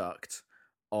product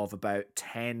of about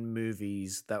 10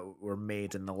 movies that were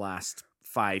made in the last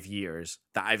 5 years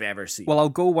that I've ever seen. Well, I'll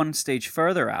go one stage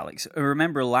further, Alex.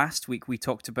 Remember last week we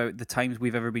talked about the times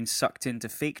we've ever been sucked into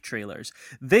fake trailers.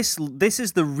 This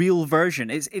is the real version.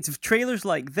 It's trailers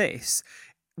like this,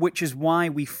 which is why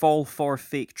we fall for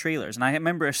fake trailers. And I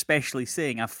remember especially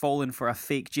saying I've fallen for a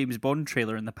fake James Bond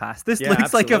trailer in the past. This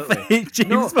looks like a fake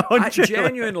James Bond trailer.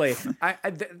 Genuinely,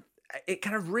 it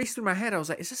kind of raced through my head. I was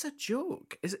like, "Is this a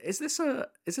joke? Is this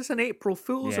an April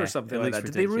Fool's or something like that?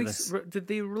 Did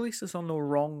they release this on the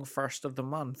wrong first of the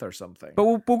month or something?" But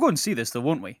we'll go and see this, though,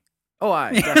 won't we? Oh,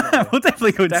 aye, definitely. We'll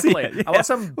definitely go and see it. Yeah. I want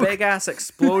some big ass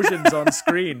explosions on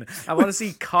screen. I want to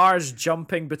see cars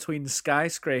jumping between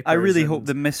skyscrapers. I really hope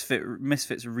the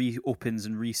Misfits reopens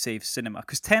and resaves cinema,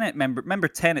 because Tenet. Remember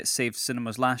Tenet saved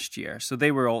cinemas last year, so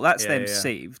they were all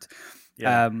saved.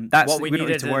 Yeah. That's what we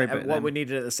needed to worry about. What we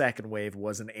needed at the second wave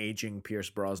was an aging Pierce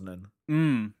Brosnan.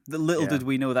 Did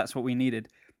we know that's what we needed.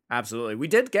 Absolutely. We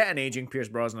did get an aging Pierce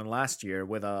Brosnan last year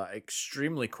with a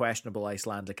extremely questionable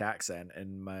Icelandic accent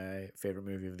in my favorite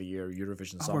movie of the year,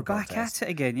 Eurovision Song We're back Contest. at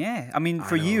it again, yeah. I mean, I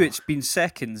for you, know. it's been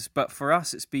seconds, but for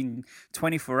us, it's been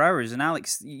 24 hours. And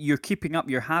Alex, you're keeping up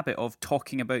your habit of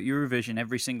talking about Eurovision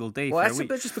every single day Well, for a that's a week.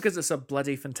 bit just because it's a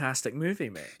bloody fantastic movie,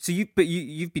 mate. So you've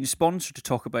been sponsored to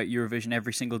talk about Eurovision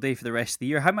every single day for the rest of the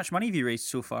year. How much money have you raised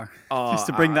so far? Just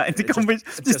to bring that into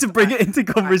just to bring it into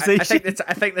conversation.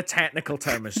 I think the technical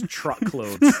term is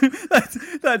truckloads.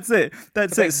 That's it.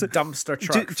 That's it. So, Dumpster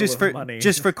truck just full for of money.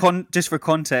 just for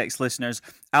context, listeners,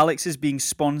 Alex is being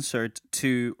sponsored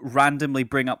to randomly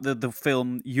bring up the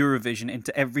film Eurovision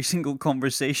into every single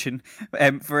conversation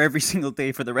for every single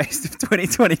day for the rest of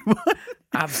 2021.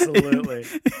 Absolutely.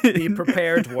 Be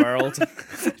prepared, world.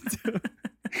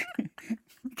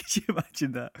 Could you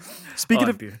imagine that? Speaking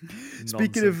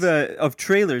Nonsense. of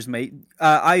trailers, mate,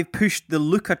 I pushed the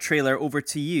Luca trailer over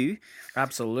to you.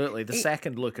 Absolutely. The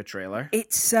second Luca trailer.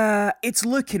 It's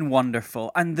looking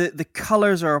wonderful, and the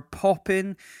colors are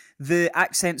popping. The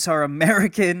accents are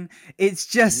American. It's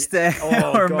just or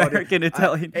God. American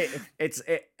Italian.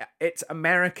 It's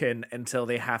American until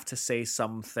they have to say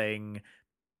something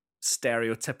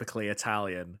stereotypically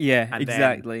Italian. Yeah, and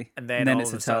exactly. Then all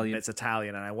it's of a sudden Italian. it's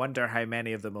Italian, and I wonder how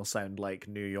many of them will sound like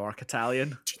New York Italian.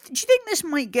 Do you think this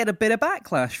might get a bit of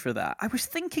backlash for that? I was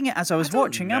thinking it as I was don't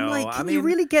watching. I'm know. like, can you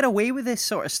really get away with this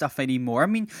sort of stuff anymore? I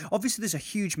mean, obviously there's a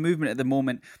huge movement at the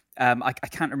moment. I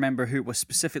can't remember who it was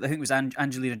specifically. I think it was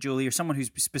Angelina Jolie or someone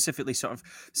who's specifically sort of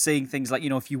saying things like,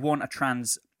 if you want a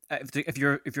trans... If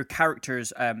your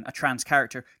character's a trans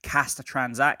character, cast a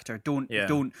trans actor. Don't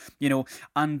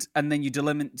and then you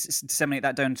disseminate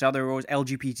that down to other roles.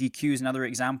 LGBTQ is another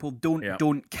example.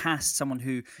 Don't cast someone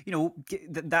who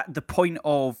that the point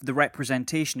of the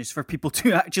representation is for people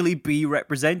to actually be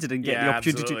represented and get the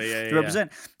opportunity to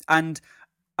represent. And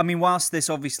I mean, whilst this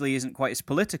obviously isn't quite as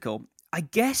political, I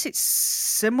guess it's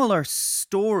similar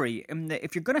story in that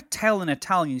if you're going to tell an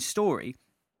Italian story.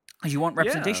 As you want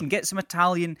representation, get some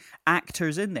Italian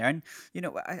actors in there, and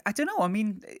I don't know. I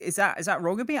mean, is that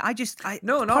wrong of me?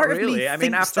 No, not part of really. me I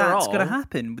mean, thinks after that's all, going to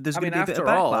happen, but there's going to be a bit of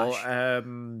all,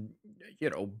 backlash.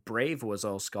 Brave was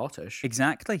all Scottish.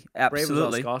 Exactly, Brave was all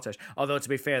absolutely. Scottish. Although to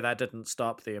be fair, that didn't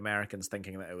stop the Americans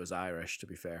thinking that it was Irish. To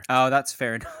be fair, Oh, that's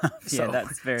fair enough.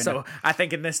 That's fair enough. So I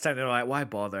think in this time they're like, why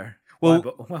bother? Well-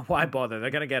 why bother? They're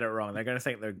going to get it wrong. They're going to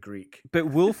think they're Greek. But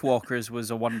Wolfwalkers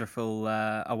was a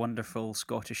wonderful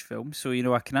Scottish film. So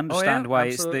I can understand why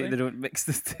absolutely. they don't mix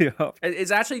the two up.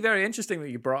 It's actually very interesting that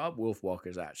you brought up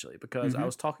Wolfwalkers, actually, because Mm-hmm. I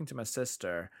was talking to my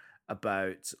sister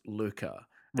about Luca.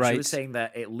 And Right. She was saying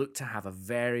that it looked to have a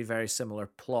very, very similar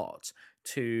plot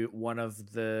to one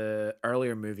of the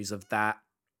earlier movies of that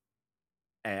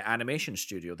animation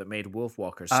studio that made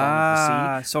Wolfwalkers, Song of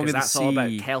the Sea. Song of the that's all about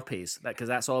Sea. kelpies. Because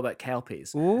that's all about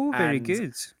kelpies. Oh, very And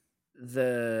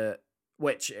good.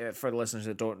 Which for the listeners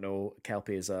that don't know,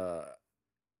 kelpie is a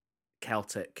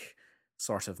Celtic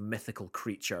sort of mythical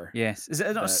creature. Yes, is it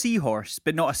not a that- seahorse?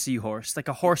 But not a seahorse, like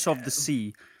a horse of the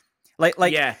sea, like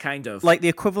yeah, kind of. like the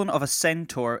equivalent of a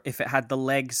centaur if it had the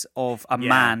legs of a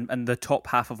man and the top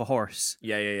half of a horse.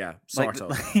 Yeah. Sort of.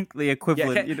 Like the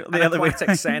equivalent, Yeah, the an other way aquatic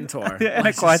around. centaur. Yeah, an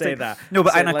Let's just aquatic. say that. No,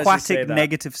 but So an let's just say aquatic that.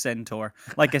 negative centaur.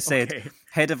 Like I said, Okay.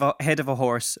 head of a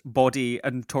horse, body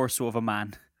and torso of a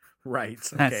man. Right.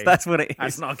 Okay. That's what it is.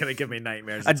 That's not going to give me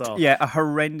nightmares at all. Yeah, a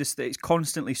horrendous. It's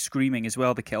constantly screaming as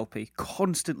well. The kelpie,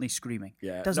 constantly screaming.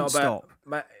 Yeah. Doesn't No, stop.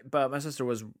 But my sister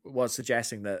was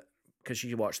suggesting that because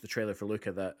she watched the trailer for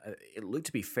Luca that it looked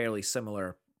to be fairly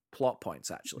similar plot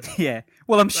points actually. Yeah,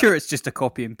 well, I'm sure it's just a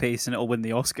copy and paste, and it'll win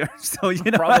the Oscar. So what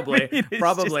I mean? It's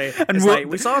just- It's like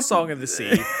we saw Song of the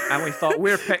Sea, and we thought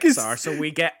we're Pixar, so we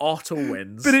get auto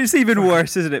wins. But it's even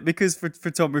worse, isn't it? Because for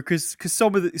Tom, because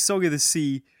some of the Song of the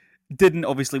Sea didn't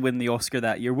obviously win the Oscar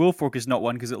that year. Wolfwalkers not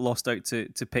one because it lost out to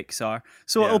Pixar.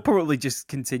 So it'll probably just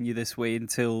continue this way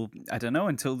until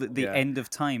the end of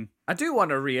time. I do want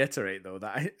to reiterate though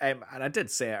that and I did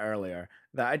say it earlier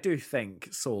that I do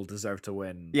think Soul deserved to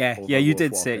win. Yeah, over you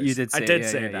did say it. Wolfwalkers. You did say I it. did Yeah,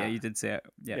 say yeah, that. Yeah, you did say it.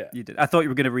 Yeah, Yeah. you did. I thought you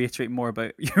were going to reiterate more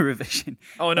about Eurovision.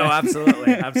 Oh no,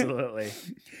 absolutely, absolutely.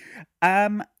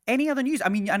 Any other news? I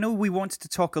mean, I know we wanted to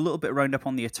talk a little bit round up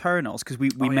on the Eternals because we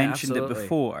mentioned absolutely. it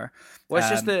before. Well, it's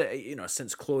just that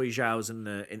since Chloe Zhao's in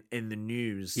the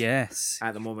news, Yes,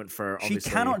 at the moment for she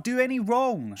obviously cannot do any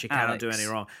wrong. she cannot do Alex. any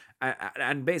wrong,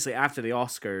 and basically after the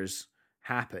Oscars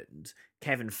happened,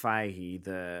 Kevin Feige,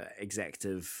 the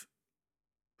executive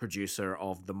producer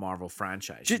of the Marvel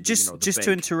franchise, Just the to big-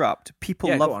 interrupt, people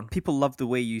Yeah, go on. love the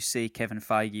way you say Kevin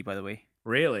Feige. By the way,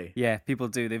 Really? yeah, people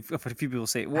do. I've had a few people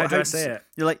say, How do I say it?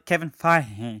 You're like Kevin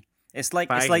Feige.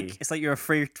 Feige. it's like you're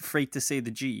afraid to say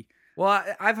the G. Well,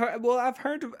 I've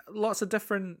heard lots of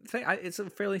different things. It's a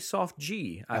fairly soft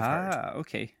G. I've heard.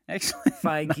 Okay, excellent.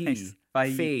 Feige,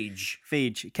 Nice. Feige.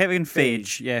 Feige, Kevin Feige.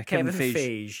 Feige. Yeah, Kevin Kevin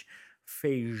Feige.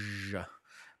 Feige.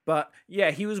 But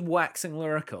yeah, he was waxing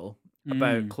lyrical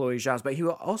about Chloe Zhao's, but he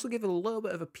will also give a little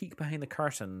bit of a peek behind the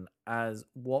curtain as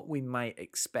what we might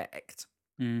expect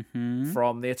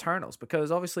from the Eternals,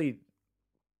 because obviously,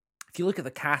 if you look at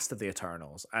the cast of the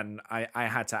Eternals, and I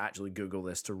had to actually Google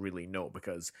this to really know,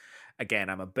 because again,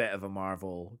 I'm a bit of a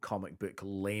Marvel comic book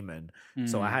layman,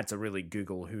 so I had to really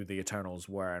Google who the Eternals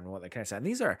were and what they kind of said.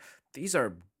 And these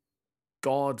are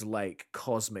godlike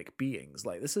cosmic beings.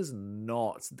 Like, this is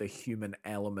not the human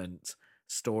element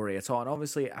story at all. And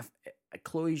obviously,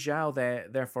 Chloe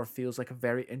Zhao therefore feels like a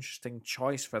very interesting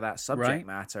choice for that subject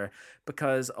matter,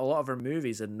 because a lot of her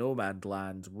movies in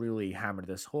Nomadland really hammered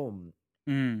this home.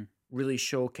 Really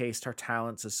showcased her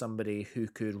talents as somebody who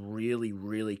could really,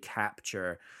 really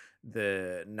capture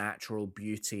the natural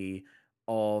beauty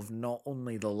of not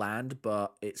only the land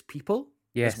but its people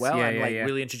as well, and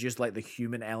really introduced like the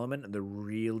human element and the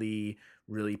really,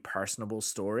 really personable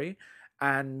story.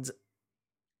 And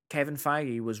Kevin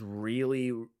Feige was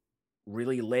really,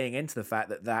 really laying into the fact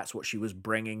that that's what she was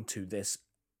bringing to this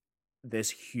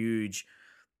huge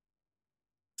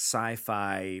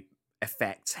sci-fi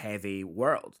effects heavy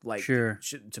world, like to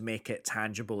make it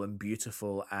tangible and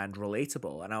beautiful and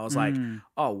relatable. And I was like,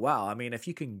 oh wow, I mean, if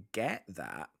you can get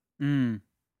that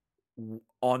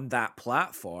on that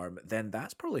platform, then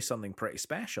that's probably something pretty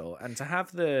special. And to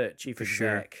have the chief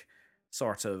exec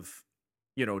sort of,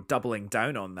 doubling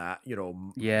down on that,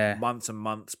 months and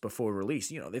months before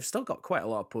release, they've still got quite a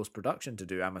lot of post-production to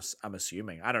do. I'm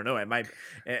assuming. I don't know.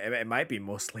 It might be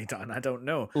mostly done. I don't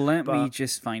know. Let me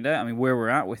just find out. I mean, where we're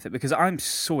at with it, because I'm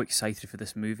so excited for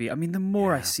this movie. I mean, the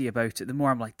more I see about it, the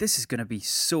more I'm like, this is going to be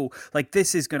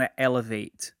this is going to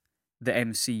elevate the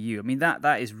MCU. I mean,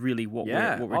 that is really what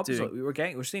we're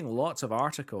doing. We're seeing lots of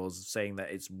articles saying that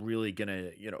it's really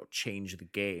gonna change the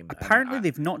game. Apparently,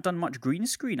 they've not done much green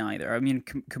screen either. I mean,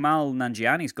 Kamal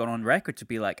Nanjiani's gone on record to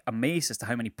be like amazed as to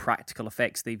how many practical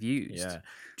effects they've used. Yeah.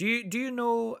 Do you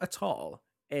know at all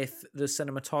if the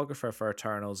cinematographer for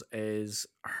Eternals is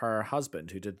her husband,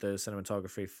 who did the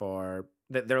cinematography for?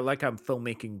 They're like a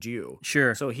filmmaking duo.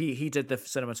 Sure. So he did the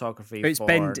cinematography it's for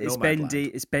Nomadland.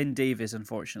 It's Ben Davis,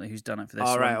 unfortunately, who's done it for this.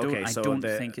 Oh, right, okay. I don't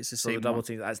think it's the same. The double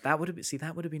team. That would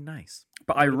have been nice.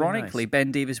 But ironically,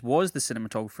 Ben Davis was the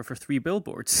cinematographer for 3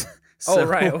 Billboards. So,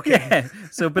 right, okay. Yeah,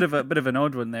 so a bit of an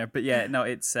odd one there, but yeah, no,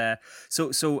 it's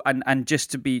and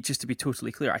just to be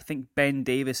totally clear, I think Ben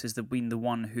Davis has been the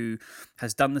one who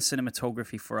has done the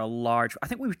cinematography for a large. I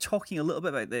think we were talking a little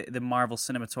bit about the Marvel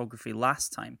cinematography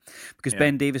last time, because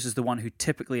Ben Davis is the one who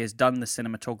typically has done the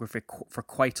cinematography for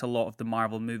quite a lot of the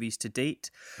Marvel movies to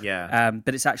date. Yeah.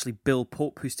 But it's actually Bill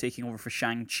Pope who's taking over for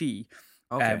Shang-Chi.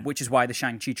 Okay. Which is why the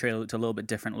Shang-Chi trailer looked a little bit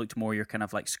different. It looked more your kind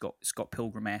of like Scott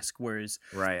Pilgrim-esque, whereas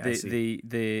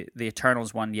the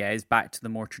Eternals one, is back to the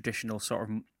more traditional sort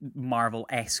of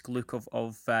Marvel-esque look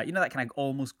of that kind of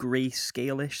almost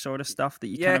grayscale-ish sort of stuff that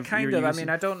you kind of. I mean,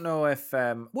 I don't know if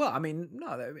I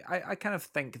kind of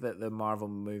think that the Marvel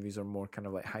movies are more kind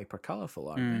of like hyper colorful,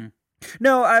 aren't they?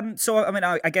 No, so I mean,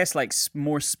 I guess like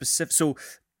more specific. So.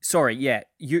 Sorry, yeah,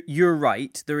 you're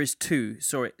right. There is 2.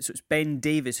 Sorry, so it's Ben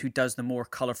Davis who does the more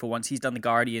colorful ones. He's done the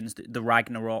Guardians, the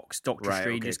Ragnaroks, Doctor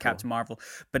Strange, Captain Marvel.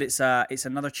 But it's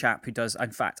another chap who does.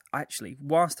 In fact, actually,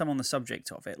 whilst I'm on the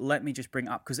subject of it, let me just bring it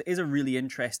up, because it is a really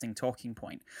interesting talking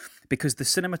point. Because the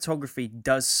cinematography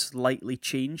does slightly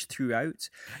change throughout.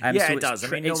 It does.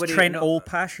 It's Trent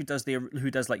Olpash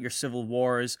who does like your Civil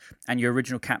Wars and your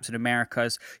original Captain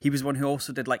Americas. He was one who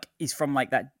also did he's from like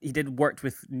that. He worked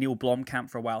with Neil Blomkamp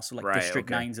for a while. So like District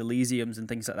 9's Elysiums and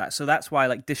things like that. So that's why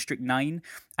like District 9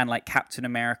 and like Captain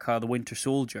America, the Winter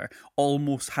Soldier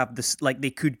almost have this, like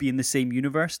they could be in the same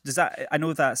universe. Does that, I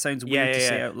know that sounds weird to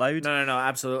say out loud. No,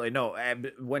 absolutely. No,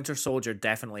 Winter Soldier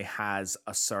definitely has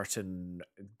a certain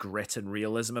grit and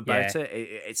realism about it.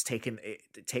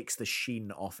 It takes the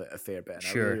sheen off it a fair bit. And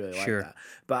I really like that.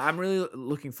 But I'm really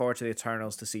looking forward to the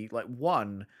Eternals to see, like,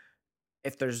 one,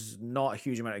 if there's not a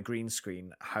huge amount of green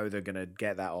screen, how they're going to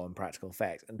get that all in practical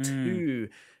effect. And 2,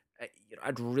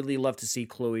 I'd really love to see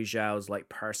Chloe Zhao's like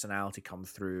personality come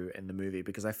through in the movie,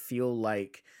 because I feel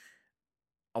like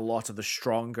a lot of the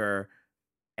stronger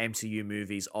MCU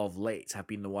movies of late have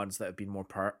been the ones that have been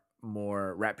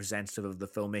more representative of the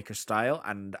filmmaker style.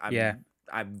 And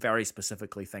I'm very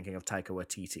specifically thinking of Taika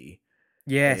Waititi.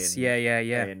 Yes,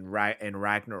 in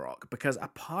Ragnarok, because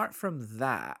apart from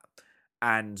that,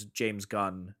 and James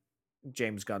Gunn's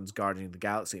Guardians of the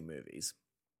Galaxy movies,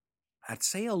 I'd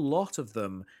say a lot of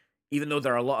them, even though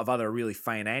there are a lot of other really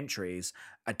fine entries,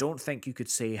 I don't think you could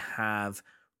say have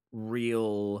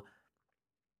real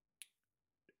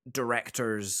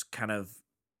directors kind of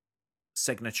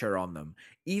signature on them.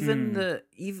 Even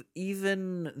Hmm.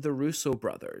 even the Russo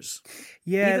brothers,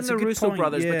 Yeah, even it's a the good Russo point.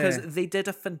 brothers, because Yeah. they did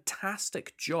a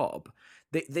fantastic job.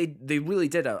 They really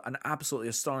did an absolutely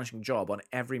astonishing job on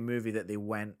every movie that they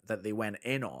went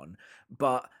in on.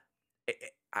 But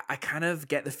I kind of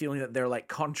get the feeling that they're like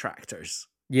contractors.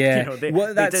 You Yeah. know,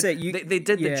 Well, that's it. they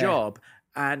did the Yeah. job,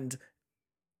 and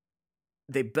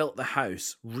they built the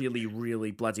house really,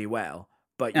 really bloody well.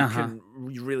 But you Uh-huh. can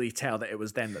really tell that it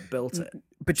was them that built it. Do you know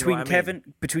what Between I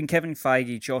mean? Kevin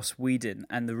Feige, Joss Whedon,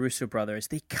 and the Russo brothers,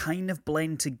 they kind of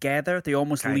blend together. They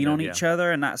almost lean Kind on of, yeah. each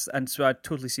other, and so I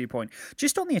totally see your point.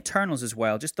 Just on the Eternals as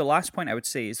well. Just the last point I would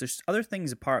say is there's other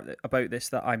things about this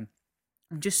that I'm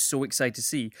just so excited to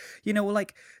see. You know,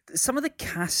 like some of the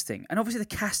casting, and obviously the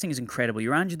casting is incredible.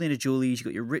 Your Angelina Jolie's, you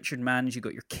got your Richard Mann's, you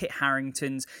got your Kit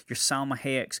Harringtons, your Salma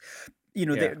Hayek's. You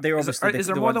know, Yeah. they're obviously Is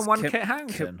there the more than ones. one Kit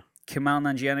Harington? Kamal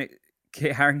Nanjiani,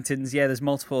 Kit Harrington's. Yeah, there's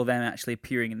multiple of them actually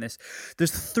appearing in this.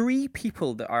 There's three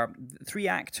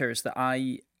actors that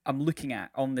I'm looking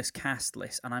at on this cast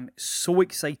list, and I'm so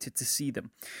excited to see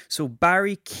them. So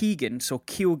Barry Keegan, so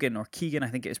Keoghan or Keegan, I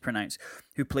think it is pronounced,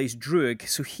 who plays Droog.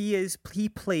 So he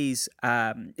plays.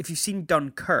 If you've seen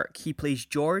Dunkirk, he plays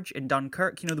George in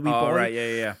Dunkirk. You know, the wee Oh, boy. right,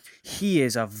 yeah. He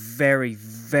is a very,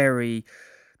 very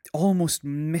almost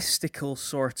mystical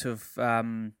sort of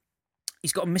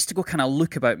he's got a mystical kind of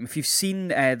look about him. If you've seen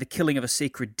The Killing of a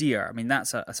Sacred Deer, I mean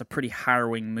that's a pretty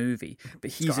harrowing movie. But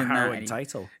It's he's got a in that. harrowing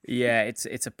title. Yeah, it's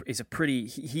a pretty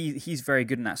he's very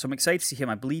good in that. So I'm excited to see him.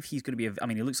 I believe he's going to be I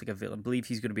mean, he looks like a villain. I believe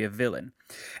he's going to be a villain.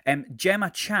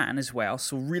 Gemma Chan as well.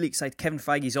 So really excited. Kevin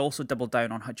Feige's also doubled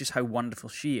down on just how wonderful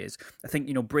she is. I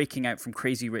think breaking out from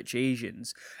Crazy Rich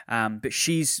Asians, but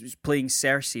she's playing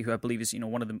Cersei, who I believe is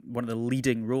one of the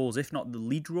leading roles, if not the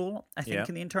lead role. I think Yeah.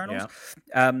 in the Internals.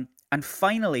 Yeah. And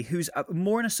finally, who's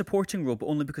more in a supporting role, but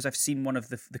only because I've seen one of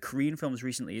the Korean films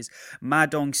recently, is Ma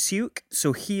Dong-seok.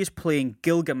 So he is playing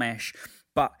Gilgamesh,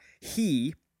 but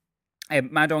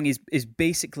Ma Dong is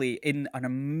basically in an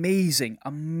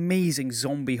amazing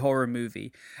zombie horror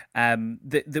movie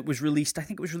that was released. I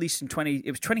think it was released in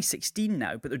 2016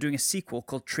 now, but they're doing a sequel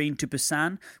called Train to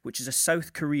Busan, which is a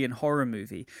South Korean horror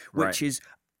movie, which Right. is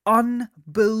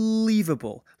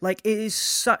unbelievable. Like, it is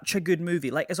such a good movie.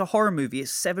 Like, as a horror movie,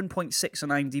 it's 7.6 on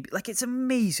IMDb. Like, it's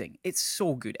amazing. It's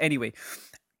so good. Anyway,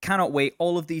 cannot wait.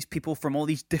 All of these people from all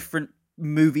these different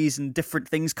movies and different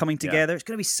things coming Yeah. together. It's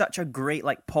going to be such a great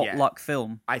like potluck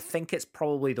film. I think it's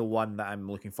probably the one that I'm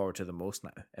looking forward to the most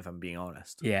now, if I'm being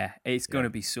honest. Yeah, it's going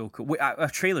to be so cool. Our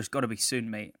trailer's got to be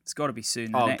soon, mate. It's got to be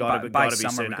soon. Oh, By gotta be summer,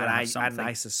 soon. we're And going to have something.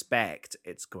 I suspect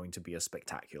it's going to be a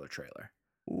spectacular trailer.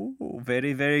 Ooh,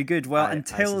 very, very good. Well, I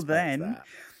until suspect then, that.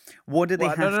 what do they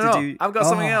What? have No. to do? I've got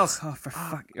something else. Oh, for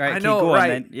fuck! Right, I okay, know, go right.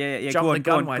 on then. Yeah. Jump Go the on,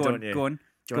 gun, go why on, don't you? go on.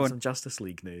 Do you Go want on. some Justice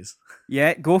League news?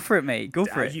 Yeah, go for it, mate. Go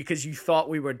for it. Because you thought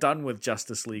we were done with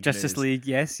Justice League Justice news. League,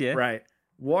 yes, yeah. Right.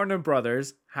 Warner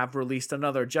Brothers have released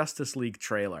another Justice League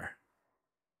trailer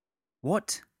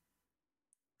What?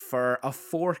 for a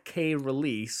 4K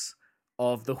release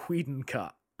of the Whedon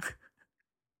cut.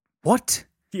 What?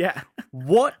 Yeah.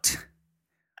 What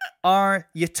are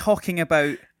you talking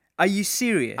about? Are you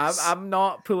serious? I'm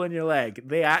not pulling your leg.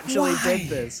 They actually Why? did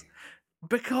this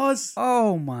because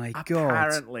Oh my god.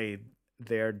 apparently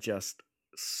they're just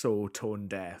so tone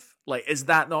deaf. Like, is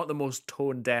that not the most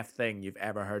tone deaf thing you've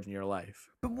ever heard in your life?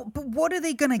 But what are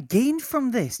they going to gain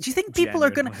from this? Do you think people are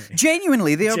going to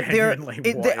Genuinely. genuinely they're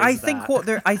Genuinely, what I is think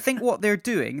that? what they're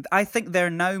doing, I think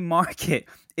their now market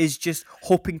is just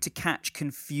hoping to catch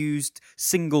confused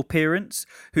single parents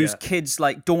whose Yeah. kids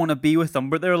like don't want to be with them,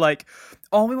 but they're like,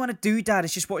 all we want to do, Dad,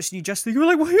 is just watch the new Justice League. We're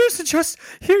like, well, here's the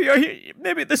here,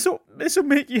 maybe this will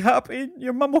make you happy.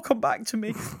 Your mum will come back to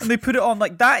me, and they put it on.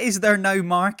 Like, that is their now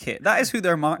market. That is who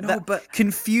their market. No, but-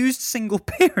 confused single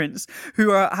parents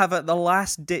who have at the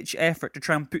last ditch effort to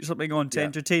try and put something on to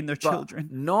entertain their But children.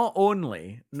 Not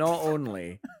only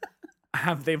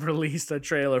have they released a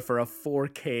trailer for a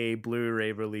 4K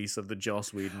Blu-ray release of the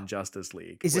Joss Whedon Justice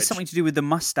League. Is this which- something to do with the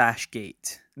mustache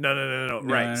gate? No.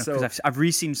 Right. So because I've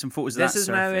re-seen some photos of this that is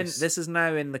now in surface. this is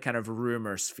now in the kind of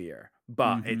rumor sphere,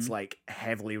 but it's Mm-hmm. like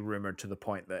heavily rumored to the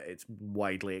point that it's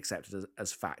widely accepted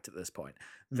as fact at this point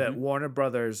that Mm-hmm. Warner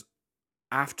Brothers,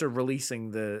 after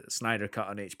releasing the Snyder Cut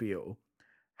on HBO,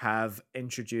 have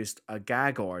introduced a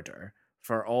gag order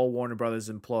for all Warner Brothers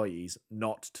employees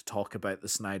not to talk about the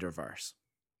Snyderverse.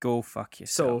 Go fuck So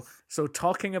yourself. so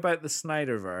talking about the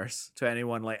Snyderverse to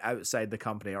anyone like outside the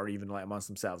company or even like amongst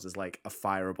themselves is like a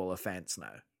fireable offense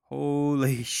now.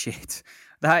 Holy shit.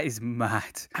 That is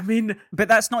mad. I mean, But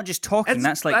that's not just talking.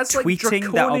 That's like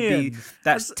tweeting. That'll be. draconian.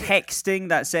 That's texting.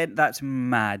 That's it. That's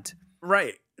mad.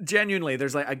 Right. Genuinely,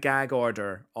 there's like a gag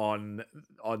order on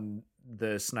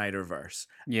the Snyderverse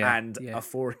Yeah. and yeah. a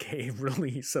 4K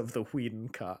release of the Whedon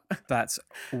cut. That's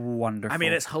wonderful. I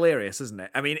mean, it's hilarious, isn't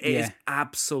it? I mean, it is Yeah.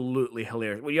 absolutely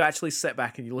hilarious. When you actually sit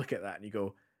back and you look at that and you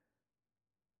go,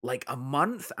 like a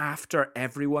month after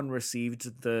everyone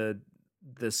received the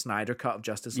Snyder cut of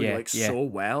Justice League so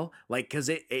well, like because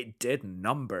it did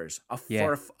numbers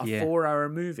for a 4-hour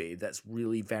movie that's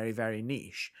really very very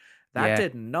niche. That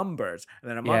did numbers, and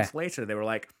then a month later they were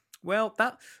like, well,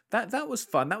 that was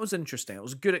fun. That was interesting. It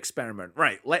was a good experiment.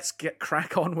 Right, let's get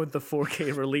crack on with the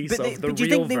 4K release of the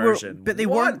real version. But they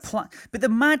weren't. But the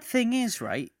mad thing is,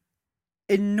 right?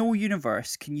 In no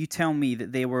universe can you tell me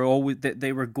that they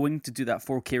were going to do that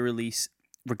 4K release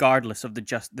regardless of the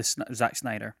Zack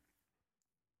Snyder.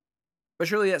 But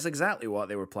surely that's exactly what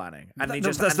they were planning, and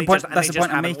That's the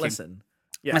point I'm making. Listened.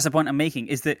 Yeah. That's the point I'm making.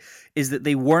 Is that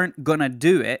they weren't gonna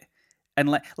do it, and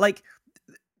like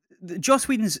Joss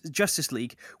Whedon's Justice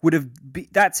League would have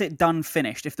that's it, done,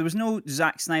 finished. If there was no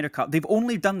Zack Snyder cut, they've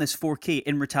only done this 4K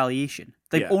in retaliation.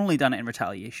 They've only done it in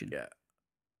retaliation. Yeah.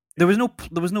 There was no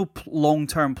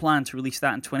long-term plan to release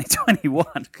that in 2021.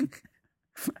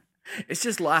 It's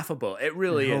just laughable. It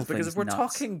really is, because if we're nuts.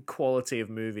 talking quality of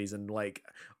movies and like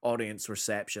audience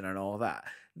reception and all that,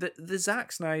 the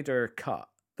Zack Snyder cut,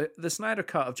 the Snyder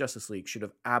cut of Justice League should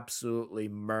have absolutely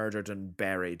murdered and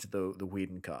buried the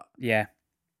Whedon cut. Yeah.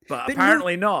 But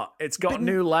apparently not. It's got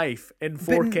new life in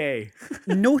 4K.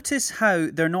 Notice how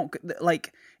they're not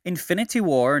like Infinity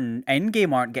War and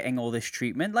Endgame aren't getting all this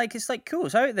treatment. Like, it's like, cool,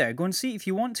 it's out there. Go and see it if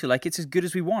you want to. Like, it's as good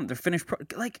as we want. They're finished.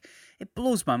 Like, it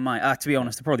blows my mind. To be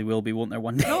honest, they probably will be, won't there,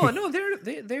 one day? No,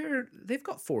 they've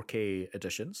got 4K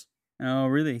editions. Oh,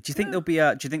 really? Do you think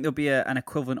there'll be an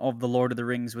equivalent of the Lord of the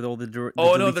Rings with all the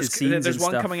deleted scenes? There's one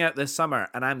stuff? coming out this summer,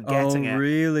 and I'm getting it.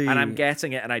 Really? And I'm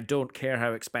getting it, and I don't care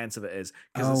how expensive it is,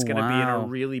 because it's going to be in a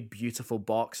really beautiful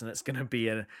box, and it's going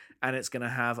to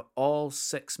have all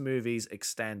 6 movies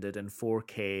extended in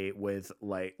 4K with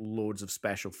like loads of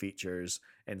special features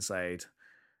inside,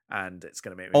 and it's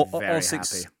going to make me very all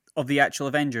 6 happy. Of the actual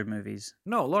Avenger movies?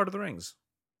 No, Lord of the Rings.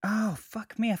 Oh,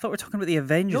 fuck me. I thought we were talking about the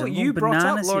Avengers. No, you brought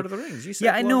up Lord of the Rings. You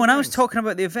said I know, and I was talking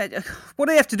about the Avengers. What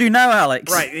do I have to do now,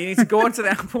 Alex? Right, you need to go onto the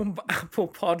Apple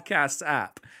Podcasts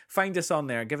app, find us on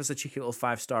there, give us a cheeky little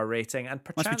 5-star rating, and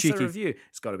perchance a review.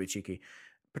 It's got to be cheeky.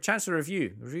 Perchance a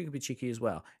review. The review can be cheeky as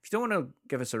well. If you don't want to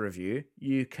give us a review,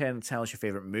 you can tell us your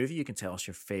favorite movie. You can tell us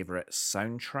your favorite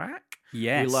soundtrack.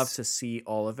 Yes. We love to see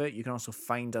all of it. You can also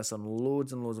find us on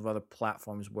loads and loads of other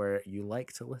platforms where you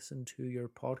like to listen to your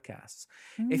podcasts.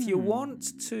 If you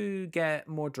want to get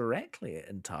more directly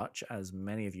in touch, as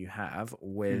many of you have,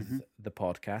 with the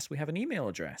podcast, we have an email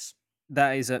address.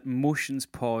 That is at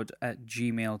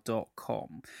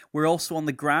motionspod@gmail.com. We're also on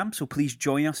the gram, so please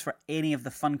join us for any of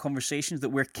the fun conversations that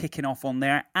we're kicking off on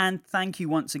there. And thank you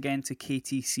once again to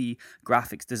KTC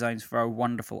Graphics Designs for our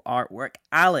wonderful artwork.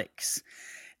 Alex,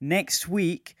 next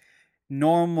week,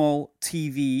 normal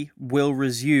TV will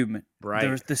resume.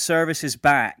 Right. The service is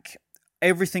back.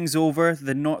 Everything's over.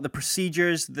 The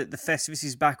procedures, the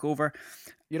festivities back over.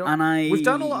 You know, we've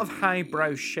done a lot of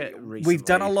highbrow shit recently. We've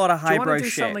done a lot of highbrow shit. Do you want to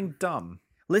do something dumb?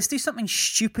 Let's do something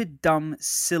stupid, dumb,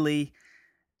 silly,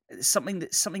 something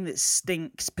that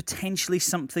stinks, potentially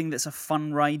something that's a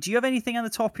fun ride. Do you have anything on the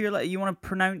top here that you want to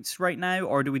pronounce right now,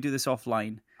 or do we do this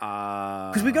offline?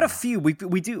 Because we got a few. We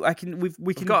do.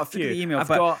 We've got a few. The email,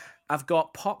 I've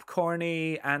got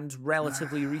popcorny and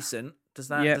relatively recent. Does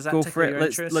that go tickle for it? your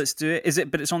interest? Let's do it. Is it?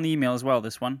 But it's on the email as well.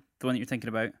 This one, the one that you're thinking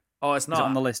about. Oh, it's not. Is it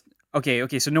on the list? Okay.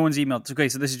 So no one's emailed. Okay,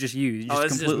 so this is just you.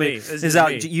 This is me. Is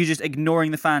that you just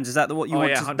ignoring the fans? Is that what you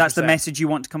want? Yeah, that's the message you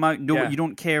want to come out. No, you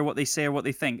don't care what they say or what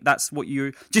they think. That's what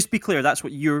you're. Just be clear. That's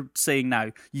what you're saying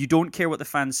now. You don't care what the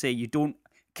fans say. You don't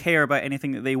care about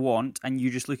anything that they want, and you're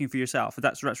just looking for yourself.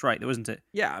 That's right, though, isn't it?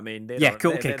 Yeah, I mean, they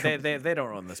cool. They don't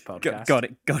run this podcast. Got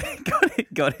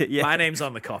it. Yeah, my name's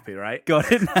on the copy, right? Got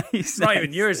it. Nice. It's not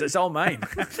even yours. It's all mine.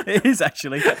 It is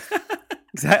actually.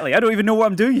 Exactly. I don't even know what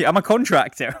I'm doing here. I'm a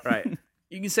contractor. Right.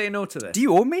 You can say no to this. Do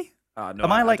you own me? No.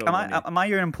 Am I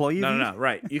your employee? No.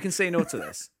 Right. You can say no to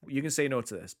this.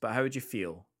 But how would you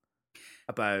feel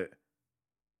about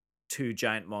two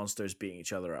giant monsters beating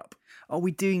each other up. Are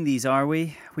we doing these, are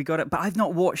we? We got it. But I've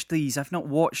not watched these. I've not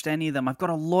watched any of them. I've got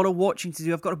a lot of watching to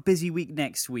do. I've got a busy week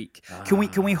next week. Can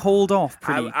we hold off?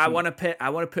 I want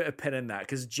to put a pin in that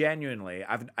because genuinely,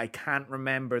 I can't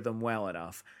remember them well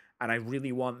enough. And I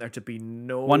really want there to be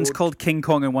no... One's called King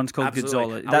Kong and one's called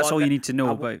Godzilla. That's all you need to know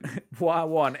about. What I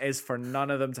want is for none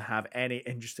of them to have any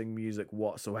interesting music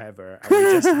whatsoever. And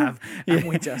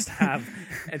we just have...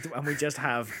 and we just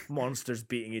have monsters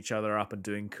beating each other up and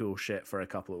doing cool shit for a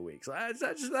couple of weeks.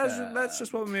 That's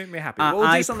just what will make me happy.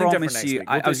 We'll do something different next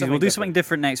week. We'll do something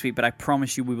different next week, but I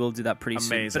promise you we will do that pretty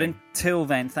soon. But until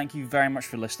then, thank you very much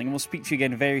for listening. And we'll speak to you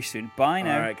again very soon. Bye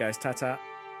now. All right, guys. Ta-ta.